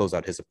close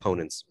out his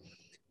opponents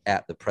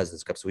at the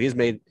President's Cup. So he has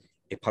made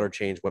a putter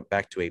change, went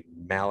back to a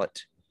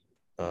mallet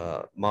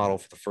model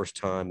for the first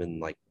time in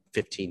like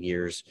 15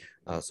 years.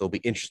 So it'll be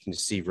interesting to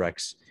see,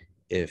 Rex,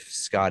 if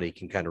Scotty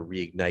can kind of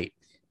reignite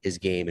his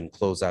game and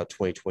close out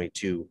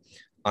 2022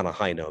 on a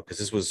high note, because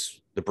this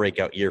was the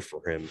breakout year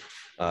for him.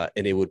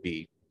 And it would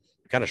be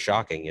kind of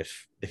shocking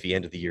if he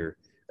ended the year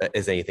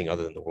as anything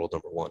other than the world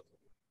number 1.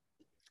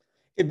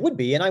 It would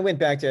be. And I went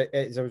back to,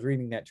 as I was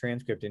reading that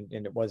transcript, and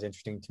it was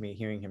interesting to me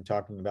hearing him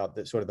talking about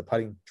the sort of the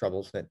putting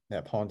troubles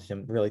that haunted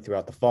him really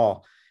throughout the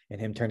fall,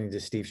 and him turning to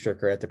Steve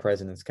Stricker at the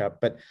President's Cup.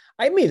 But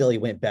I immediately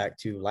went back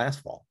to last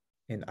fall.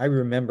 And I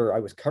remember I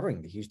was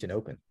covering the Houston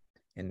Open.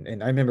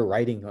 And I remember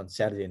writing on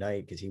Saturday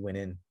night, because he went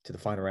in to the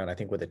final round, I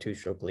think with a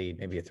 2-stroke lead,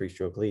 maybe a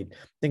 3-stroke lead,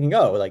 thinking,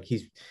 oh, like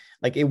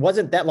it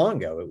wasn't that long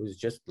ago. It was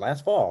just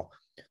last fall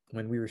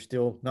when we were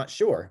still not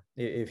sure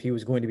if he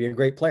was going to be a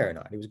great player or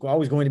not. He was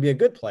always going to be a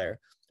good player,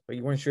 but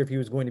you weren't sure if he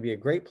was going to be a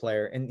great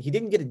player. And he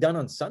didn't get it done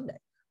on Sunday.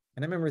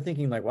 And I remember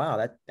thinking like,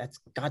 wow, that's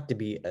got to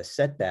be a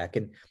setback.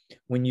 And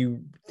when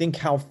you think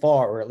how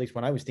far, or at least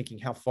when I was thinking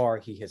how far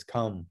he has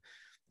come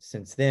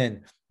since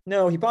then,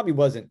 no, he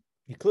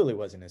clearly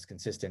wasn't as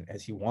consistent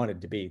as he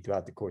wanted to be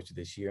throughout the course of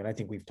this year. And I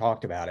think we've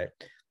talked about it.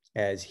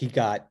 As he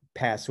got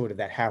past sort of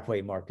that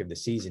halfway mark of the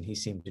season, he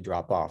seemed to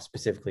drop off,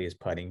 specifically his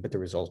putting, but the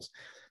results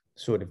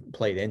sort of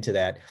played into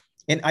that.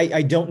 And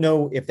I don't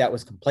know if that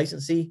was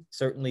complacency.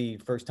 Certainly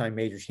first-time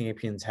major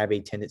champions have a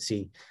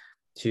tendency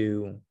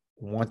to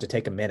want to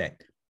take a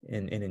minute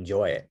and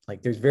enjoy it.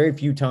 Like there's very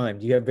few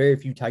times, you have very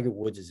few Tiger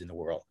Woodses in the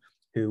world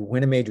who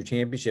win a major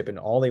championship and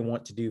all they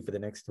want to do for the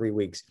next 3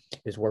 weeks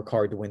is work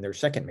hard to win their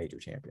second major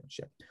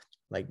championship.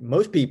 Like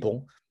most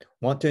people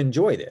want to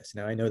enjoy this.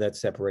 Now I know that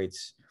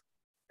separates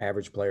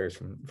average players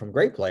from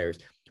great players,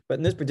 but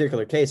in this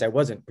particular case, I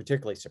wasn't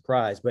particularly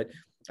surprised, but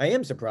I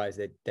am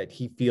surprised that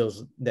he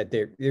feels that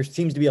there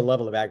seems to be a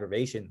level of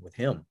aggravation with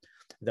him,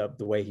 the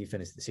way he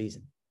finished the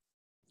season.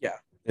 Yeah,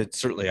 it's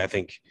certainly, I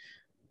think,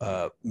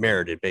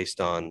 merited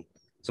based on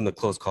some of the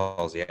close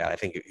calls he had. I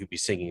think he'd be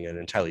singing an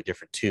entirely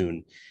different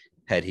tune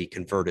had he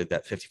converted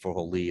that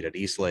 54-hole lead at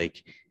East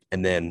Lake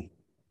and then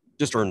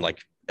just earned like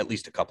at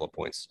least a couple of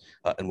points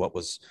in what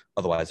was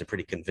otherwise a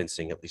pretty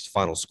convincing, at least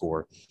final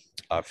score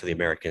for the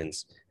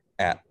Americans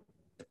at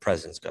the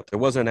President's Cup. There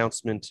was an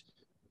announcement,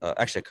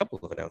 actually a couple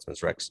of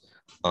announcements, Rex,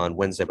 on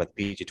Wednesday by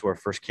the PGA Tour.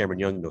 First, Cameron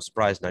Young, no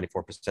surprise,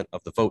 94%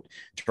 of the vote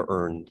to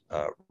earn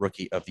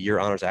Rookie of the Year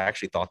honors. I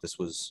actually thought this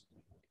was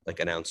like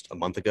announced a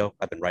month ago.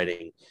 I've been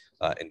writing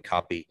and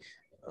copy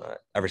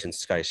ever since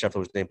Scotty Scheffler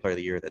was named Player of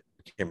the Year that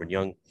Cameron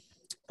Young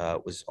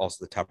was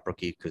also the top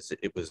rookie, because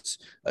it was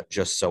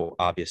just so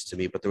obvious to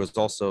me. But there was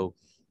also,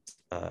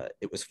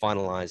 it was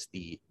finalized,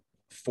 the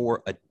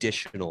 4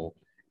 additional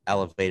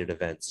elevated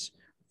events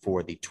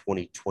for the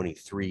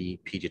 2023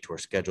 PGA Tour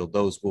schedule.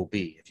 Those will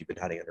be, if you've been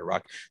hiding under a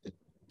rock, the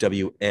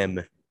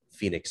WM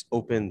Phoenix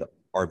Open, the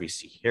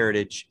RBC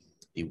Heritage,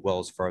 the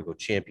Wells Fargo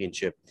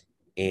Championship,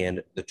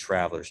 and the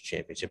Travelers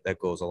Championship. That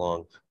goes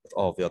along with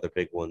all the other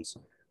big ones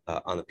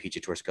on the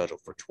PGA Tour schedule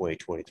for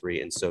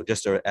 2023. And so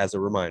just as a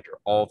reminder,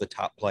 all the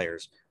top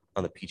players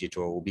on the PGA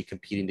Tour will be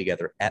competing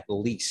together at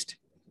least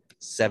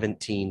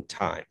 17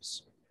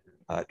 times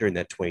during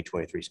that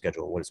 2023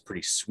 schedule, what is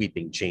pretty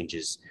sweeping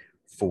changes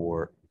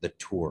for the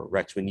tour.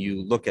 Rex, when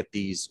you look at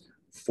these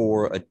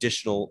 4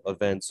 additional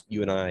events,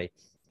 you and I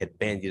had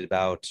bandied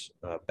about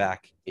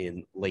back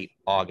in late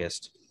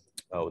August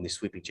when these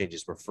sweeping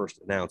changes were first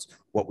announced,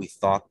 what we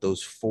thought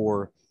those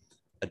 4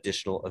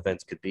 additional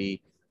events could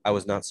be. I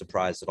was not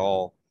surprised at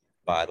all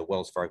by the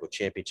Wells Fargo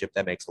Championship.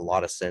 That makes a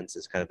lot of sense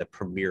as kind of the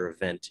premier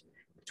event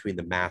between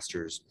the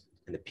Masters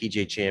and the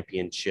PGA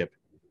Championship.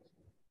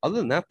 Other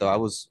than that, though, I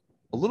was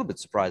a little bit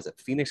surprised that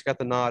Phoenix got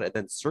the nod, and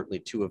then certainly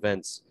two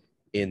events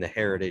in the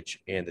Heritage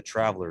and the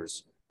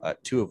Travelers,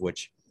 two of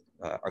which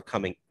are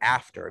coming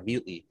after,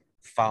 immediately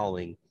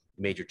following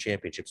major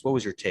championships. What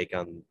was your take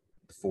on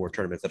the four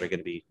tournaments that are going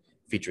to be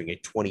featuring a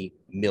 $20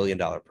 million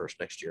purse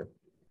next year?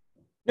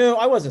 No,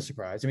 I wasn't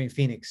surprised. I mean,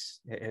 Phoenix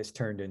has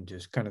turned into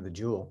kind of the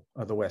jewel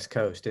of the West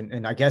Coast.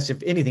 And I guess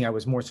if anything, I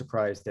was more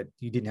surprised that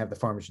you didn't have the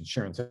Farmers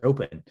Insurance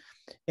Open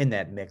in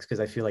that mix, because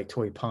I feel like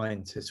Torrey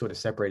Pines has sort of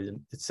separated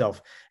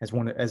itself as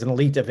an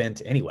elite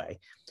event anyway.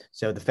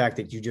 So the fact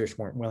that you just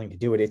weren't willing to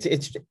do it,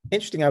 it's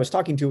interesting. I was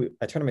talking to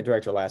a tournament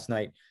director last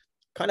night,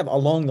 kind of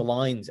along the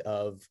lines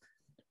of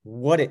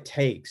what it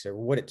takes or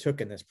what it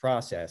took in this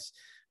process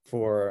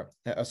for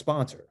a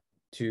sponsor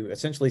to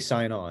essentially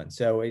sign on.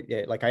 So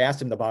like I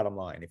asked him the bottom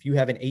line, if you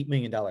have an $8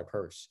 million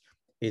purse,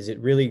 is it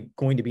really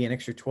going to be an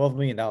extra $12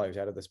 million out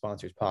of the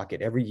sponsor's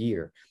pocket every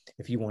year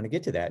if you want to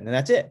get to that? And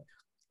that's it.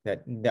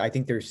 That I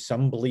think there's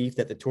some belief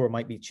that the tour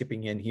might be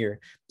chipping in here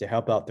to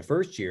help out the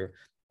first year,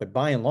 but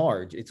by and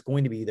large, it's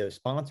going to be those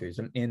sponsors.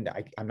 And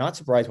I'm not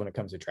surprised when it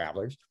comes to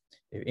Travelers.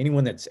 If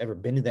anyone that's ever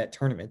been to that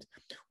tournament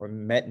or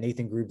met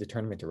Nathan Groove, the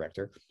tournament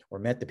director, or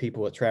met the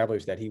people at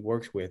Travelers that he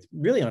works with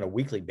really on a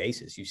weekly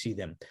basis, you see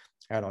them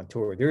out on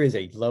tour. There is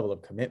a level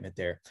of commitment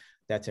there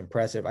that's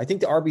impressive. I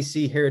think the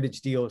RBC Heritage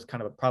deal is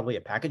kind of probably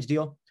a package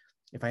deal,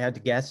 if I had to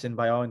guess, and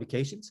by all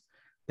indications,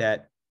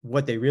 that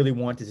what they really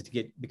want is to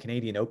get the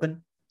Canadian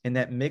Open in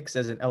that mix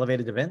as an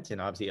elevated event.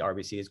 And obviously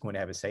RBC is going to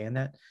have a say in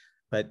that,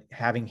 but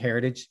having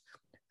Heritage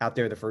out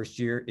there the first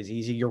year is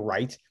easy. You're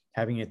right.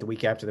 Having it the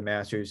week after the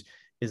Masters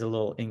is a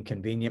little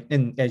inconvenient.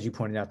 And as you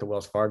pointed out, the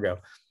Wells Fargo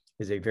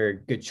is a very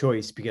good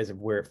choice because of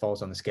where it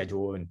falls on the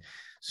schedule and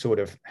sort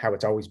of how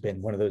it's always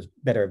been one of those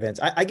better events.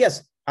 I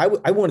guess I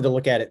wanted to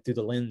look at it through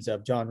the lens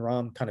of Jon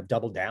Rahm kind of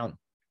doubled down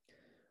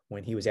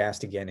when he was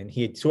asked again. And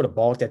he had sort of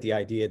balked at the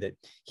idea that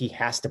he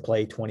has to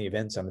play 20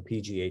 events on the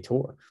PGA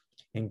Tour.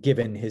 And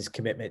given his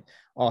commitment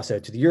also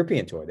to the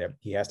European Tour, that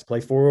he has to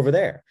play 4 over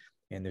there.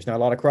 And there's not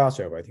a lot of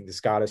crossover. I think the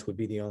Scottish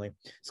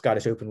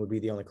Open would be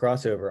the only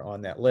crossover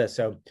on that list.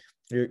 So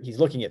he's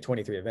looking at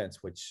 23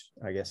 events, which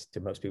I guess to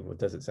most people, it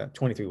doesn't sound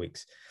 23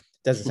 weeks.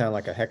 Doesn't sound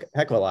like a heck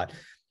of a lot.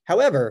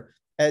 However,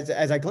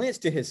 as I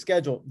glanced to his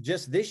schedule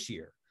just this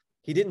year,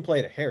 he didn't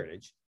play the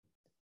Heritage.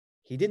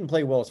 He didn't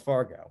play Wells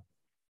Fargo,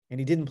 and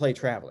he didn't play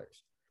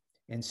Travelers.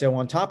 And so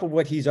on top of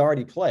what he's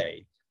already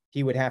played,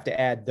 he would have to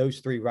add those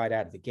 3 right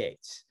out of the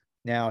gates.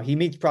 Now, he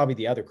meets probably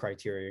the other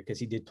criteria because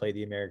he did play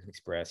the American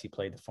Express. He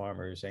played the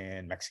Farmers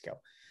and Mexico.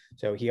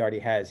 So he already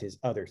has his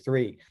other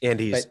 3. And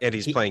he's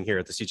playing here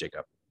at the CJ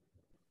Cup.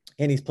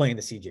 And he's playing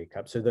the CJ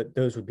Cup. So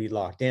those would be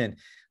locked in.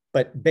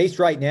 But based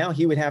right now,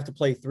 he would have to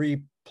play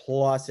 3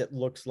 plus it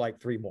looks like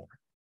 3 more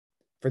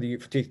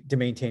to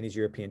maintain his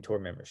European Tour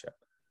membership.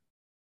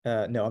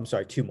 No, I'm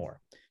sorry, 2 more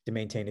to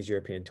maintain his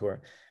European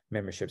Tour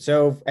membership.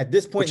 So at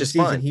this point in the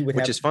season, he would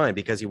which is fine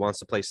because he wants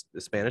to play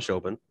the Spanish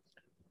Open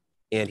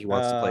and he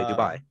wants to play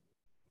Dubai.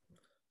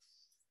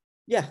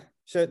 Yeah,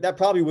 so that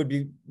probably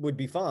would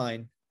be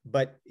fine.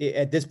 But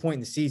at this point in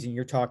the season,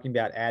 you're talking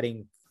about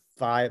adding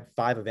five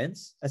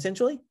events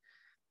essentially.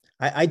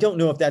 I don't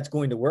know if that's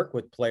going to work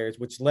with players,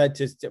 which led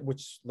to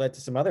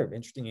some other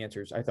interesting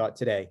answers I thought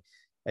today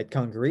at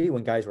Congaree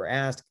when guys were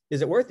asked,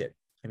 is it worth it?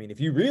 I mean, if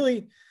you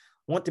really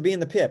want to be in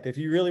the PIP, if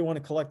you really want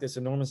to collect this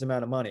enormous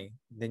amount of money,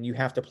 then you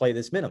have to play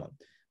this minimum.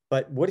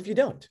 But what if you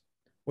don't?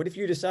 What if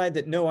you decide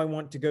that, no, I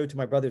want to go to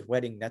my brother's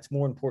wedding? That's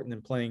more important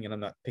than playing. And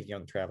I'm not picking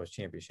on the Travelers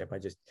Championship. I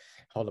just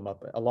held them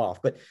up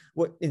aloft. But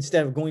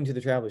instead of going to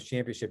the Travelers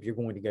Championship, you're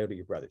going to go to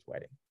your brother's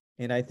wedding.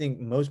 And I think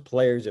most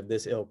players of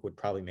this ilk would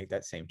probably make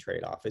that same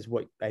trade-off, is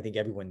what I think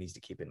everyone needs to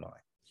keep in mind.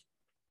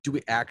 Do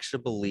we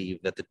actually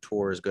believe that the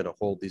tour is going to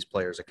hold these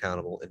players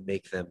accountable and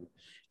make them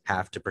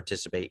have to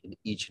participate in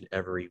each and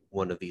every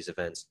one of these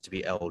events to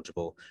be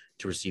eligible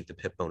to receive the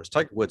PIP bonus?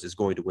 Tiger Woods is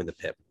going to win the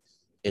PIP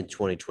in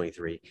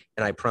 2023.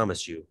 And I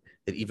promise you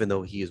that even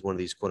though he is one of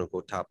these quote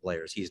unquote top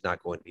players, he's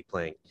not going to be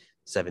playing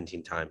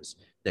 17 times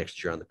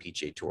next year on the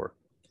PGA Tour.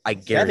 I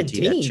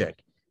guarantee 17.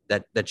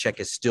 that check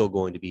is still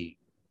going to be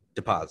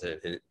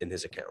deposited in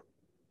his account.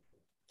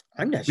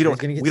 I'm not sure he's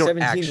going to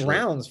get 17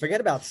 rounds. Forget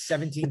about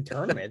 17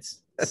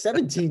 tournaments.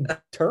 17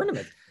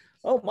 tournaments.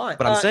 Oh my!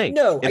 But I'm saying,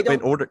 no.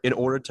 In order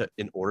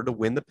to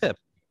win the PIP,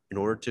 in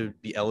order to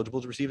be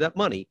eligible to receive that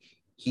money,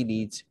 he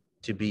needs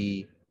to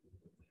be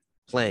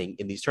playing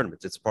in these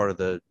tournaments. It's part of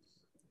the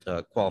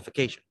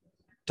qualification.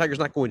 Tiger's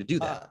not going to do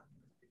that.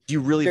 Do you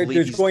really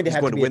believe he's going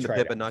to win the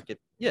PIP and not get?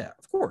 Yeah,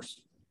 of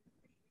course.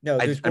 No,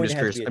 I'm just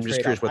curious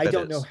what that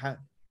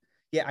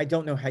is. I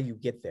don't know how you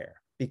get there,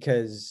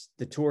 because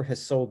the tour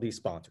has sold these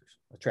sponsors,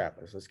 the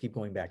Travelers. Let's keep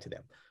going back to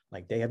them.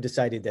 Like, they have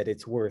decided that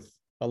it's worth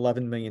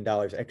 $11 million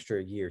extra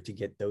a year to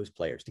get those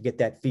players, to get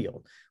that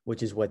field,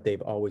 which is what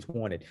they've always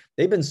wanted.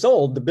 They've been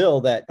sold the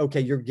bill that,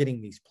 okay, you're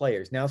getting these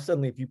players. Now,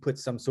 suddenly, if you put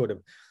some sort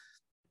of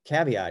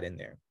caveat in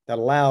there that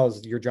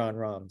allows your Jon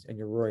Rahms and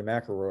your Rory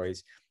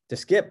McIlroys to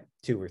skip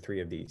 2 or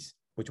 3 of these,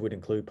 which would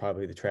include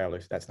probably the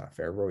Travelers. That's not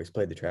fair. Rory's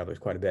played the Travelers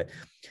quite a bit,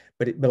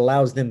 but it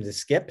allows them to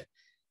skip.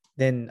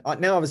 Then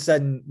now all of a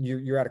sudden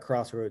you're at a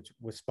crossroads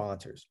with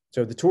sponsors.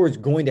 So the tour is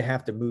going to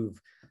have to move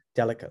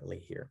delicately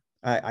here.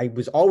 I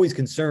was always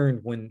concerned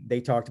when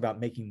they talked about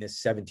making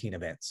this 17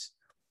 events,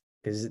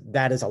 because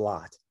that is a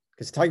lot.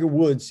 Because Tiger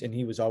Woods, and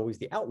he was always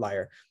the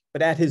outlier,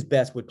 but at his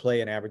best would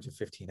play an average of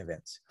 15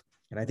 events.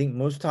 And I think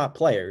most top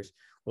players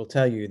will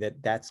tell you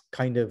that that's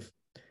kind of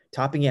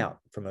topping out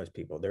for most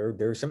people.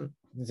 There's some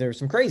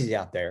crazies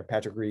out there,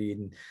 Patrick Reed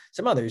and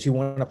some others who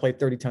want to play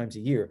 30 times a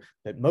year,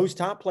 but most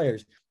top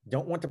players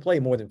don't want to play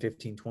more than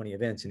 15, 20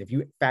 events. And if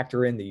you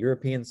factor in the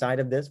European side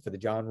of this for the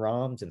Jon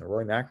Rahms and the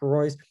Rory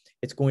McIlroys,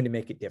 it's going to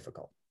make it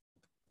difficult.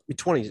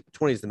 20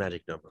 is the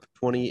magic number.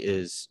 20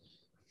 is,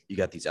 you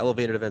got these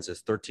elevated events.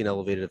 It's 13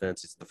 elevated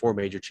events. It's the 4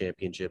 major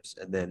championships,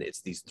 and then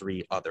it's these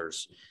 3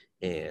 others.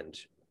 And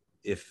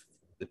if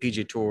the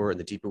PGA Tour and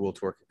the DP World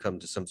Tour can come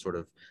to some sort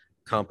of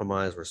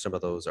compromise where some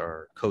of those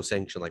are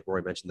co-sanctioned, like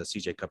Rory mentioned, the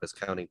CJ Cup is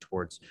counting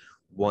towards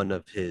one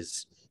of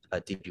his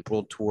DP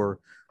World Tour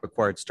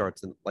required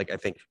starts, and like I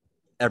think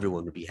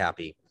everyone would be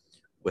happy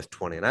with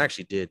 20. And I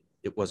actually did,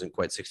 it wasn't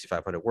quite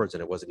 6,500 words,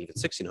 and it wasn't even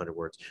 1,600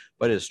 words,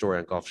 but it is a story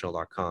on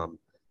golfchannel.com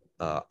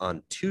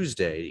on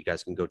Tuesday. You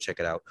guys can go check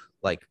it out.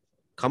 Like,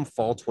 come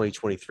fall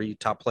 2023,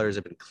 top players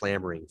have been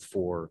clamoring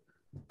for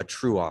a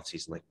true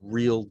offseason, like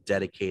real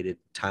dedicated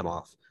time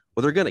off.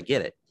 Well, they're going to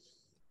get it.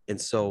 And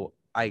so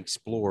I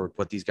explored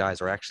what these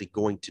guys are actually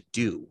going to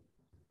do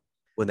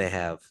when they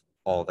have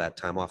all that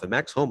time off. And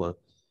Max Homa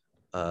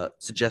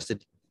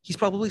suggested he's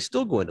probably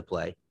still going to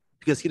play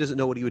because he doesn't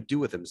know what he would do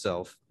with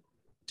himself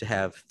to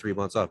have 3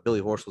 months off.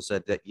 Billy Horschel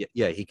said that,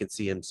 yeah, he can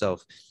see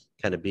himself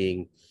kind of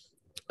being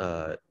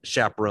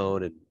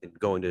chaperone and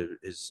going to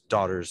his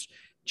daughter's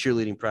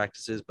cheerleading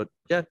practices. But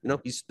yeah,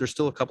 there's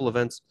still a couple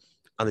events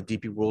on the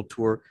DP World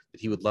Tour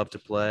that he would love to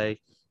play.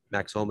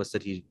 Max Homa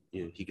said he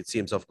could see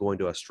himself going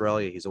to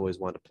Australia. He's always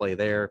wanted to play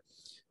there.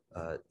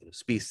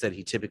 Spieth said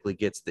he typically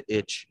gets the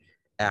itch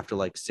after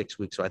like 6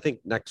 weeks. So I think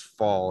next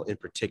fall in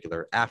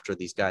particular, after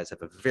these guys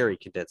have a very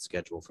condensed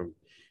schedule from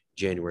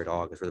January to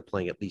August, where they're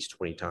playing at least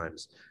 20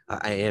 times,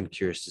 I am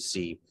curious to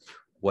see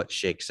what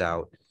shakes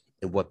out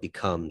and what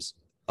becomes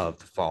of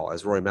the fall.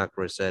 As Rory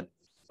McIlroy said,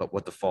 but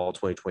what the fall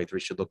 2023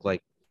 should look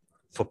like,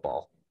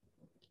 football.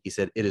 He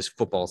said it is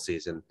football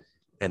season,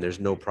 and there's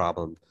no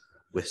problem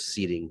with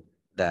seeding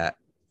that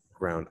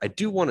ground. I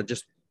do want to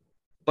just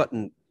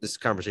button this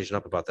conversation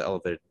up about the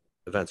elevated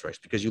events race,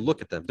 because you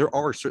look at them, there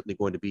are certainly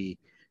going to be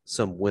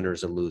some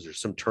winners and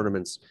losers, some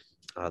tournaments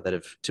that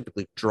have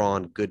typically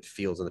drawn good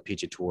fields on the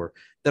PGA Tour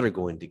that are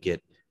going to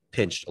get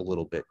pinched a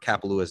little bit.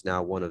 Kapalua is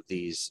now one of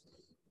these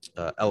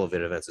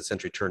elevated events, the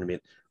Century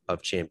Tournament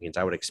of Champions.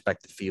 I would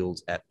expect the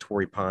fields at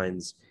Torrey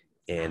Pines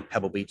and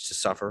Pebble Beach to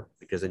suffer,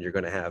 because then you're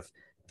going to have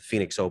the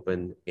Phoenix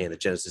Open and the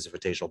Genesis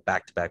Invitational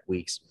back-to-back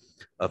weeks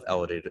of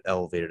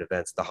elevated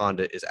events. The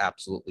Honda is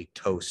absolutely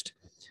toast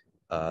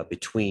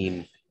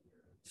between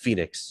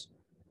Phoenix,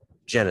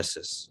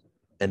 Genesis,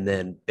 and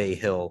then Bay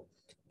Hill,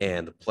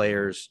 and the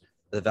Players,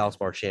 the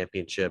Valspar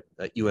Championship.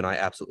 You and I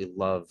absolutely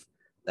love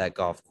that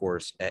golf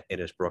course at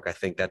Innisbrook. I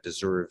think that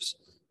deserves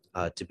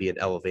to be an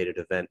elevated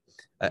event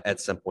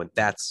at some point.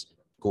 That's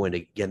going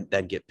to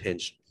then get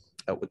pinched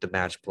with the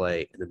match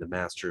play and then the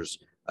Masters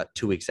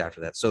 2 weeks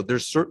after that. So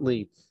there's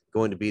certainly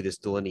going to be this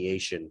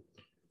delineation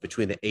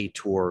between the A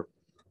Tour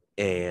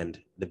and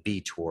the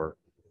B Tour.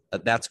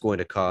 That's going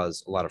to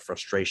cause a lot of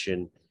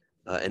frustration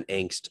and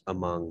angst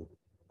among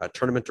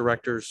tournament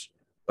directors,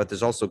 but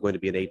there's also going to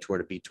be an A Tour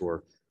and a B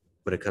Tour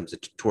when it comes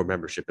to tour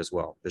membership as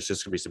well. There's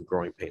just going to be some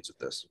growing pains with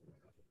this.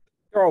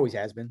 There always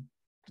has been.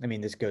 I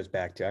mean, this goes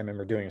back to, I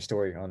remember doing a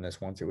story on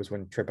this once. It was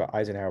when Tripp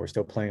Eisenhower was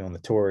still playing on the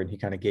tour, and he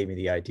kind of gave me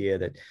the idea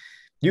that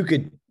you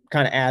could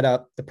kind of add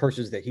up the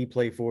purses that he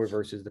played for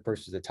versus the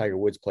purses that Tiger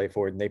Woods played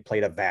for, and they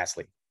played a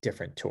vastly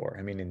different tour.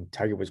 I mean, and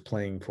Tiger was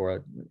playing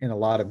in a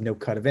lot of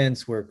no-cut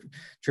events where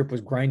Tripp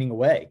was grinding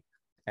away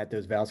at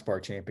those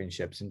Valspar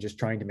championships and just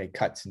trying to make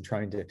cuts and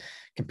trying to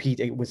compete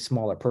with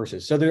smaller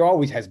purses. So there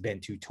always has been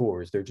 2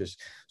 tours. They're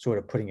just sort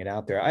of putting it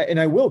out there. And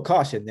I will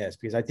caution this,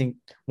 because I think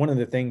one of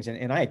the things,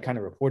 and I had kind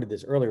of reported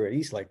this earlier at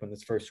East Lake when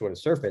this first sort of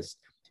surfaced,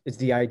 is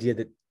the idea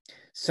that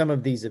some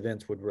of these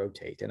events would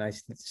rotate. And I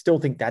still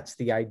think that's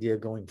the idea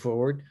going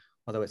forward,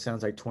 although it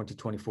sounds like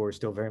 2024 is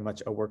still very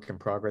much a work in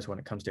progress when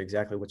it comes to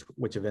exactly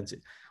which events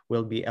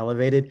will be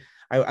elevated.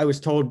 I was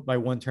told by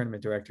one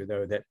tournament director,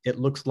 though, that it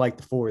looks like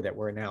the 4 that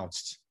were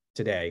announced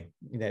today,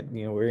 that,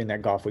 we're in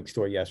that Golf Week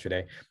store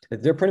yesterday,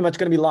 that they're pretty much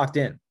going to be locked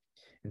in.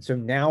 And so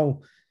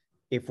now,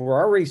 if we're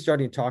already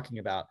starting talking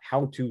about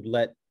how to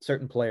let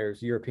certain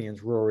players,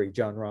 Europeans, Rory,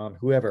 Jon Rahm,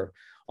 whoever,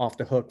 off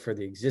the hook for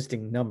the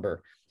existing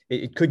number,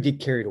 it could get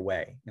carried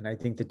away. And I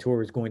think the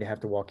tour is going to have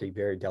to walk a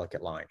very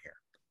delicate line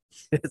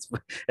here.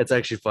 It's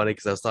actually funny,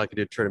 because I was talking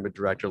to a tournament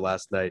director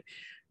last night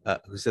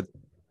who said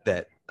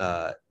that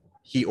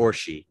he or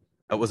she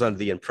was under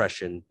the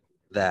impression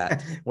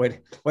that way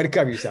to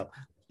cover yourself.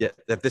 Yeah,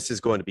 that this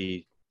is going to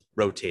be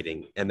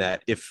rotating, and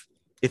that if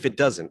it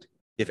doesn't,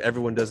 if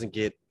everyone doesn't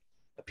get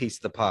a piece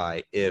of the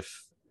pie,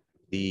 if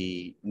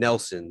the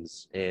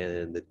Nelsons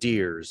and the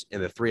Deers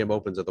and the 3M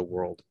Opens of the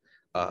world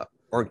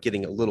aren't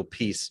getting a little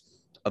piece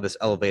of this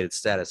elevated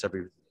status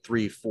every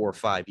 3, 4,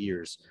 5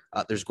 years,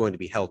 there's going to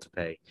be hell to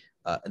pay.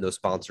 And those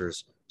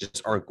sponsors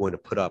just aren't going to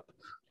put up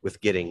with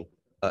getting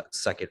a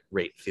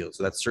second-rate field.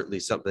 So that's certainly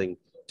something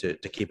to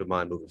keep in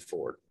mind moving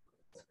forward.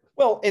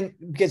 Well, and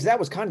because that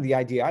was kind of the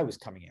idea I was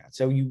coming at.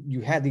 So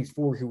you had these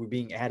 4 who were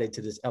being added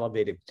to this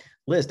elevated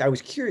list. I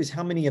was curious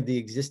how many of the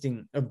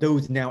existing of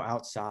those now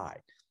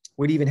outside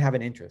would even have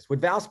an interest. Would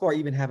Valspar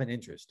even have an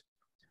interest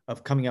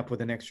of coming up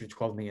with an extra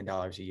 $12 million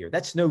a year?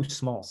 That's no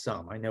small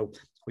sum. I know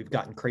we've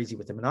gotten crazy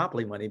with the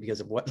monopoly money because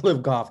of what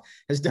Live Golf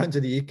has done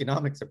to the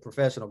economics of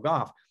professional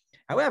golf.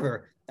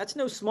 However, that's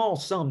no small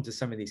sum to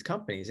some of these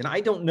companies. And I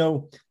don't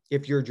know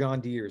if you're John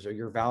Deere's or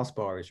your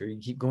Valspars or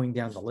you keep going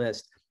down the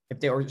list. If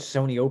they are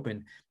Sony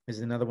Open is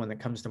another one that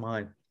comes to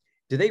mind.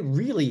 Do they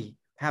really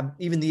have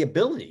even the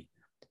ability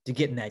to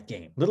get in that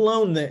game, let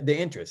alone the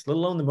interest, let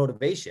alone the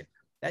motivation?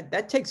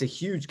 That takes a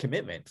huge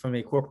commitment from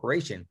a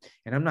corporation.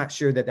 And I'm not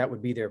sure that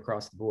would be there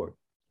across the board.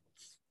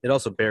 It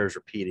also bears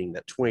repeating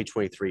that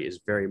 2023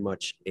 is very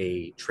much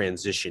a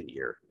transition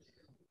year.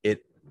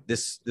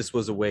 This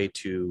was a way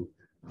to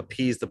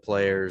appease the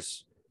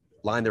players,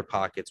 line their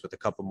pockets with a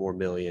couple more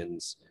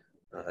millions,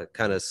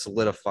 kind of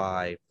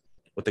solidify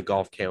what the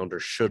golf calendar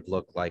should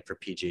look like for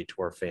PGA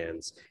Tour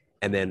fans.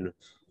 And then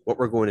what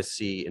we're going to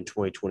see in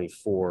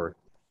 2024,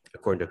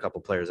 according to a couple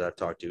of players I've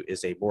talked to,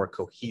 is a more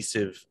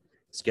cohesive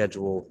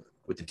schedule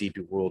with the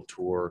DP World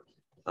Tour.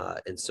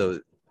 And so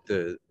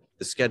the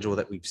schedule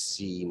that we've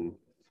seen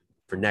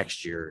for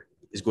next year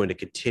is going to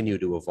continue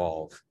to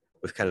evolve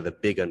with kind of the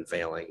big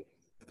unveiling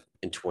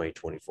in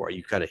 2024. Are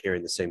you kind of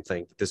hearing the same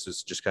thing? This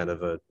was just kind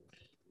of a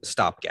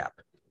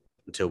stopgap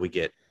until we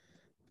get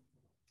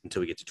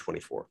to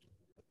 24.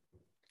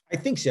 I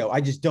think so.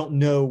 I just don't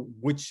know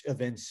which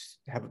events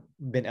have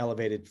been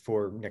elevated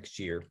for next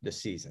year,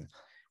 this season,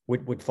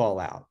 would fall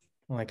out.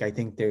 Like, I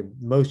think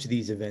most of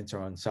these events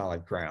are on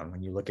solid ground.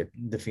 When you look at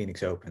the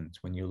Phoenix Opens,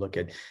 when you look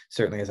at,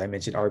 certainly, as I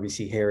mentioned,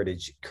 RBC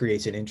Heritage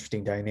creates an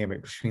interesting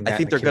dynamic between that. I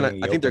think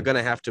they're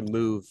gonna have to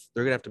move.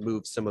 They're gonna have to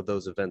move some of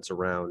those events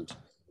around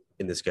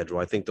in the schedule.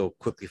 I think they'll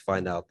quickly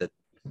find out that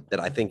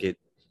I think it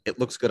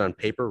looks good on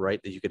paper,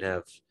 right? That you can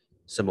have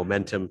some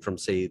momentum from,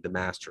 say, the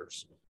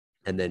Masters,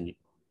 and then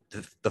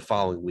the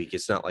following week,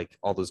 it's not like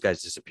all those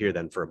guys disappear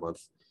then for a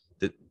month.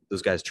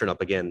 Those guys turn up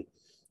again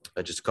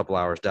just a couple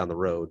hours down the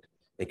road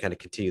and kind of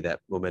continue that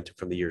momentum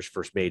from the year's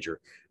first major.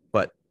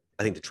 But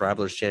I think the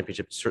Travelers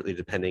Championship, certainly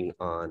depending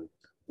on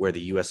where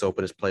the U.S.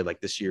 Open is played, like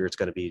this year, it's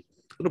going to be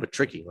a little bit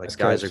tricky. Like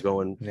guys are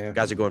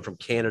going from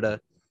Canada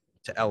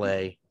to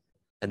L.A.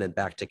 and then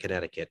back to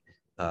Connecticut.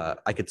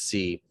 I could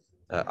see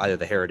either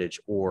the Heritage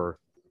or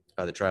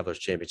the Travelers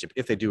Championship,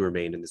 if they do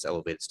remain in this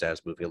elevated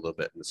status, moving a little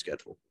bit in the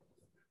schedule.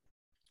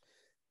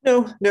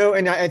 No,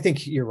 and I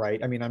think you're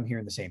right. I mean, I'm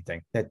hearing the same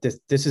thing, that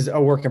this is a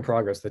work in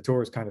progress. The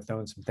tour is kind of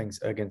throwing some things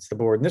against the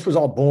board, and this was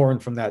all born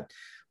from that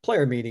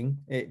player meeting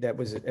that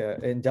was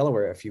in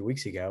Delaware a few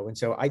weeks ago. And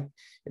so it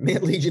may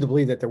lead you to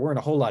believe that there weren't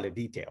a whole lot of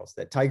details,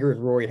 that Tiger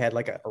and Rory had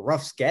like a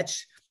rough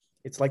sketch.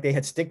 It's like they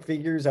had stick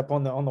figures up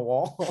on the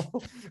wall,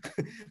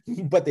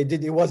 but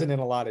it wasn't in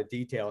a lot of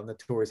detail, and the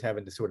tour is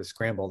having to sort of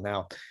scramble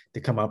now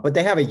to come up. But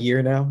they have a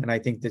year now, and I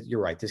think that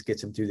you're right. This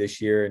gets them through this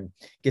year and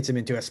gets them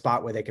into a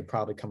spot where they could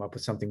probably come up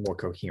with something more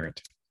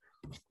coherent.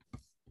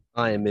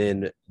 I am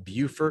in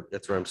Beaufort.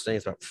 That's where I'm staying.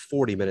 It's about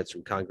 40 minutes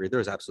from Congaree.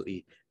 There's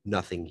absolutely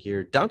nothing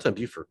here. Downtown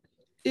Beaufort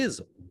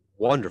is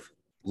wonderful,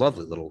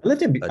 lovely little. I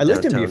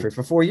lived in Beaufort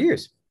for 4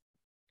 years.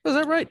 Oh, is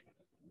that right?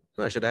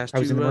 I should ask you. I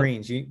was in the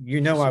Marines.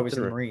 You know, I was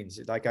in the Marines.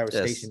 Like, I was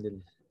stationed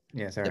in.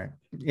 Yes, all right.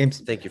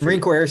 Thank you.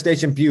 Marine Corps Air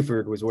Station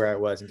Buford was where I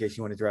was, in case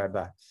you want to drive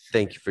by.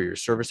 Thank you for your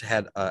service.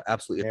 Had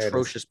absolutely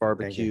atrocious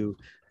barbecue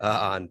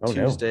on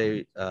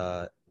Tuesday,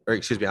 or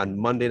excuse me, on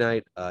Monday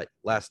night.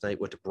 Last night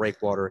went to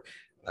Breakwater.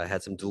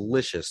 Had some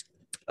delicious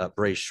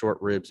braised short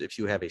ribs. If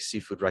you have a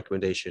seafood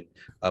recommendation,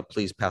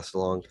 please pass it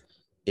along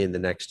in the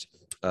next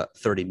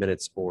 30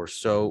 minutes or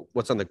so.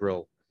 What's on the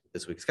grill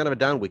this week? It's kind of a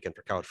down weekend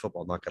for college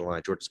football. Not gonna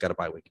lie, Georgia's got a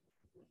bye week.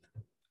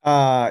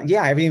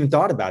 Yeah, I haven't even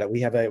thought about it. We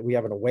have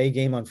an away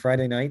game on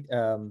Friday night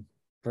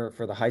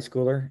for the high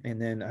schooler,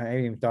 and then I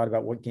haven't even thought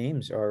about what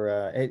games are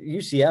at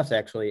UCF's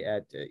actually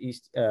at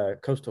East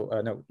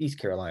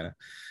Carolina,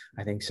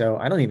 I think. So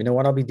I don't even know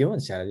what I'll be doing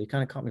Saturday. You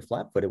kind of caught me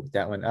flat-footed with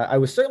that one. I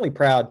was certainly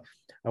proud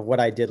of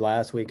what I did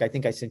last week. I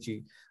think I sent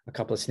you a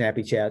couple of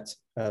snappy chats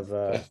of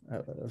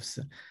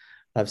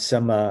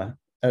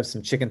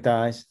some chicken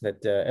thighs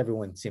that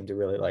everyone seemed to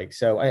really like.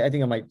 So I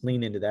think I might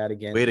lean into that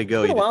again. Way to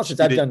go!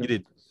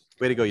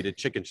 Way to go. You did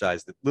chicken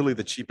thighs. Literally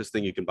the cheapest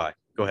thing you can buy.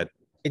 Go ahead.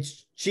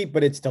 It's cheap,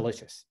 but it's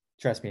delicious.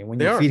 Trust me. When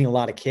you're feeding a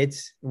lot of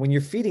kids, when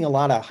you're feeding a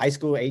lot of high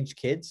school age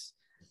kids,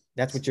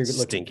 that's what you're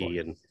looking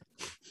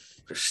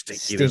for.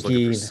 Stinky. They're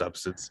looking for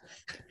substance.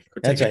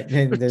 That's right.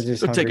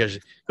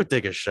 Go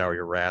take a shower,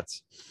 you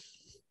rats.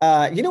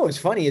 What's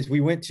funny is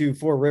we went to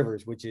Four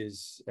Rivers, which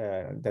is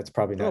that's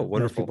probably not,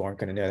 most people aren't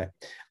going to know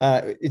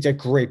that. It's a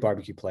great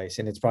barbecue place,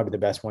 and it's probably the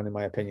best one in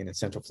my opinion in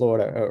Central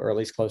Florida, or at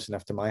least close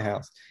enough to my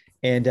house.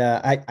 And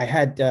I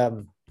had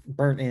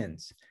burnt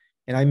ends,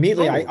 and I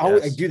immediately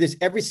I do this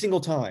every single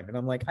time, and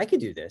I'm like, I could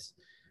do this,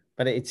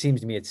 but it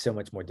seems to me it's so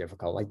much more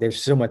difficult. Like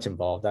there's so much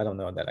involved. I don't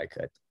know that I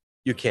could.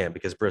 You can,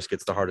 because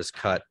brisket's the hardest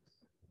cut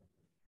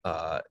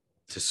to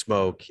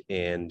smoke,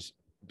 and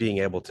being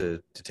able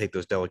to take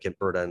those delicate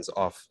burnt ends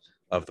off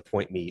of the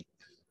point meat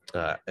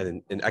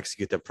and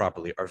execute them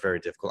properly are very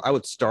difficult. I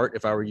would start,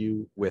 if I were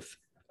you, with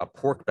a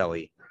pork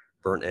belly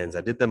burnt ends.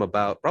 I did them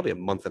about probably a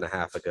month and a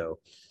half ago.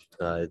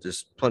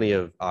 There's plenty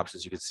of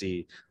options you can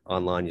see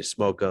online. You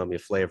smoke them, you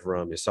flavor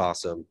them, you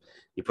sauce them,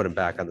 you put them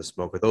back on the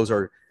smoker. Those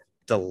are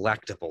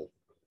delectable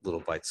little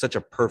bites. Such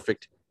a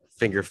perfect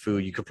finger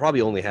food. You could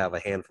probably only have a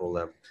handful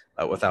of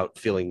them without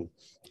feeling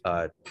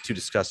too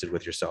disgusted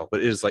with yourself.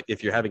 But it is like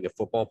if you're having a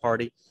football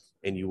party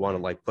and you want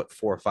to like put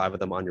 4 or 5 of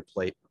them on your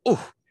plate.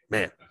 Oh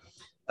man,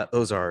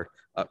 those are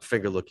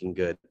finger looking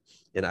good,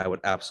 and I would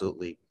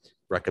absolutely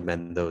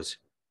recommend those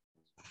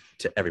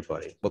to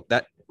everybody. Well,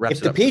 that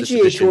wraps it up. If the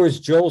PGA Tour's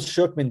Joel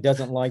Shookman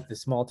doesn't like the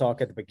small talk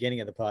at the beginning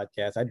of the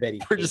podcast, I bet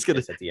we're just gonna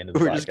at the end of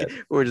the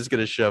podcast. We're just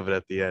gonna shove it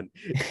at the end.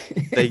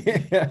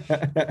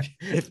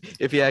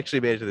 If you actually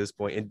made it to this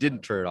point and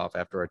didn't turn it off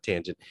after our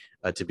tangent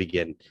to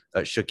begin,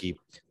 Shooky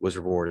was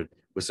rewarded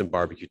with some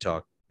barbecue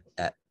talk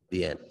at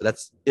the end. But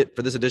that's it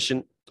for this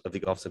edition of the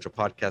Golf Central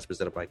podcast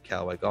presented by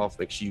Callaway Golf.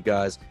 Make sure you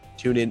guys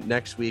tune in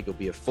next week. It'll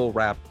be a full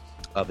wrap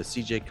of the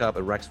CJ Cup,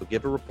 and Rex will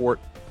give a report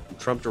from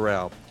Trump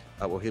Doral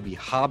where he'll be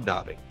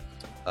hobnobbing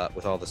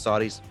with all the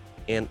Saudis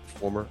and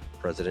former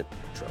President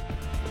Trump.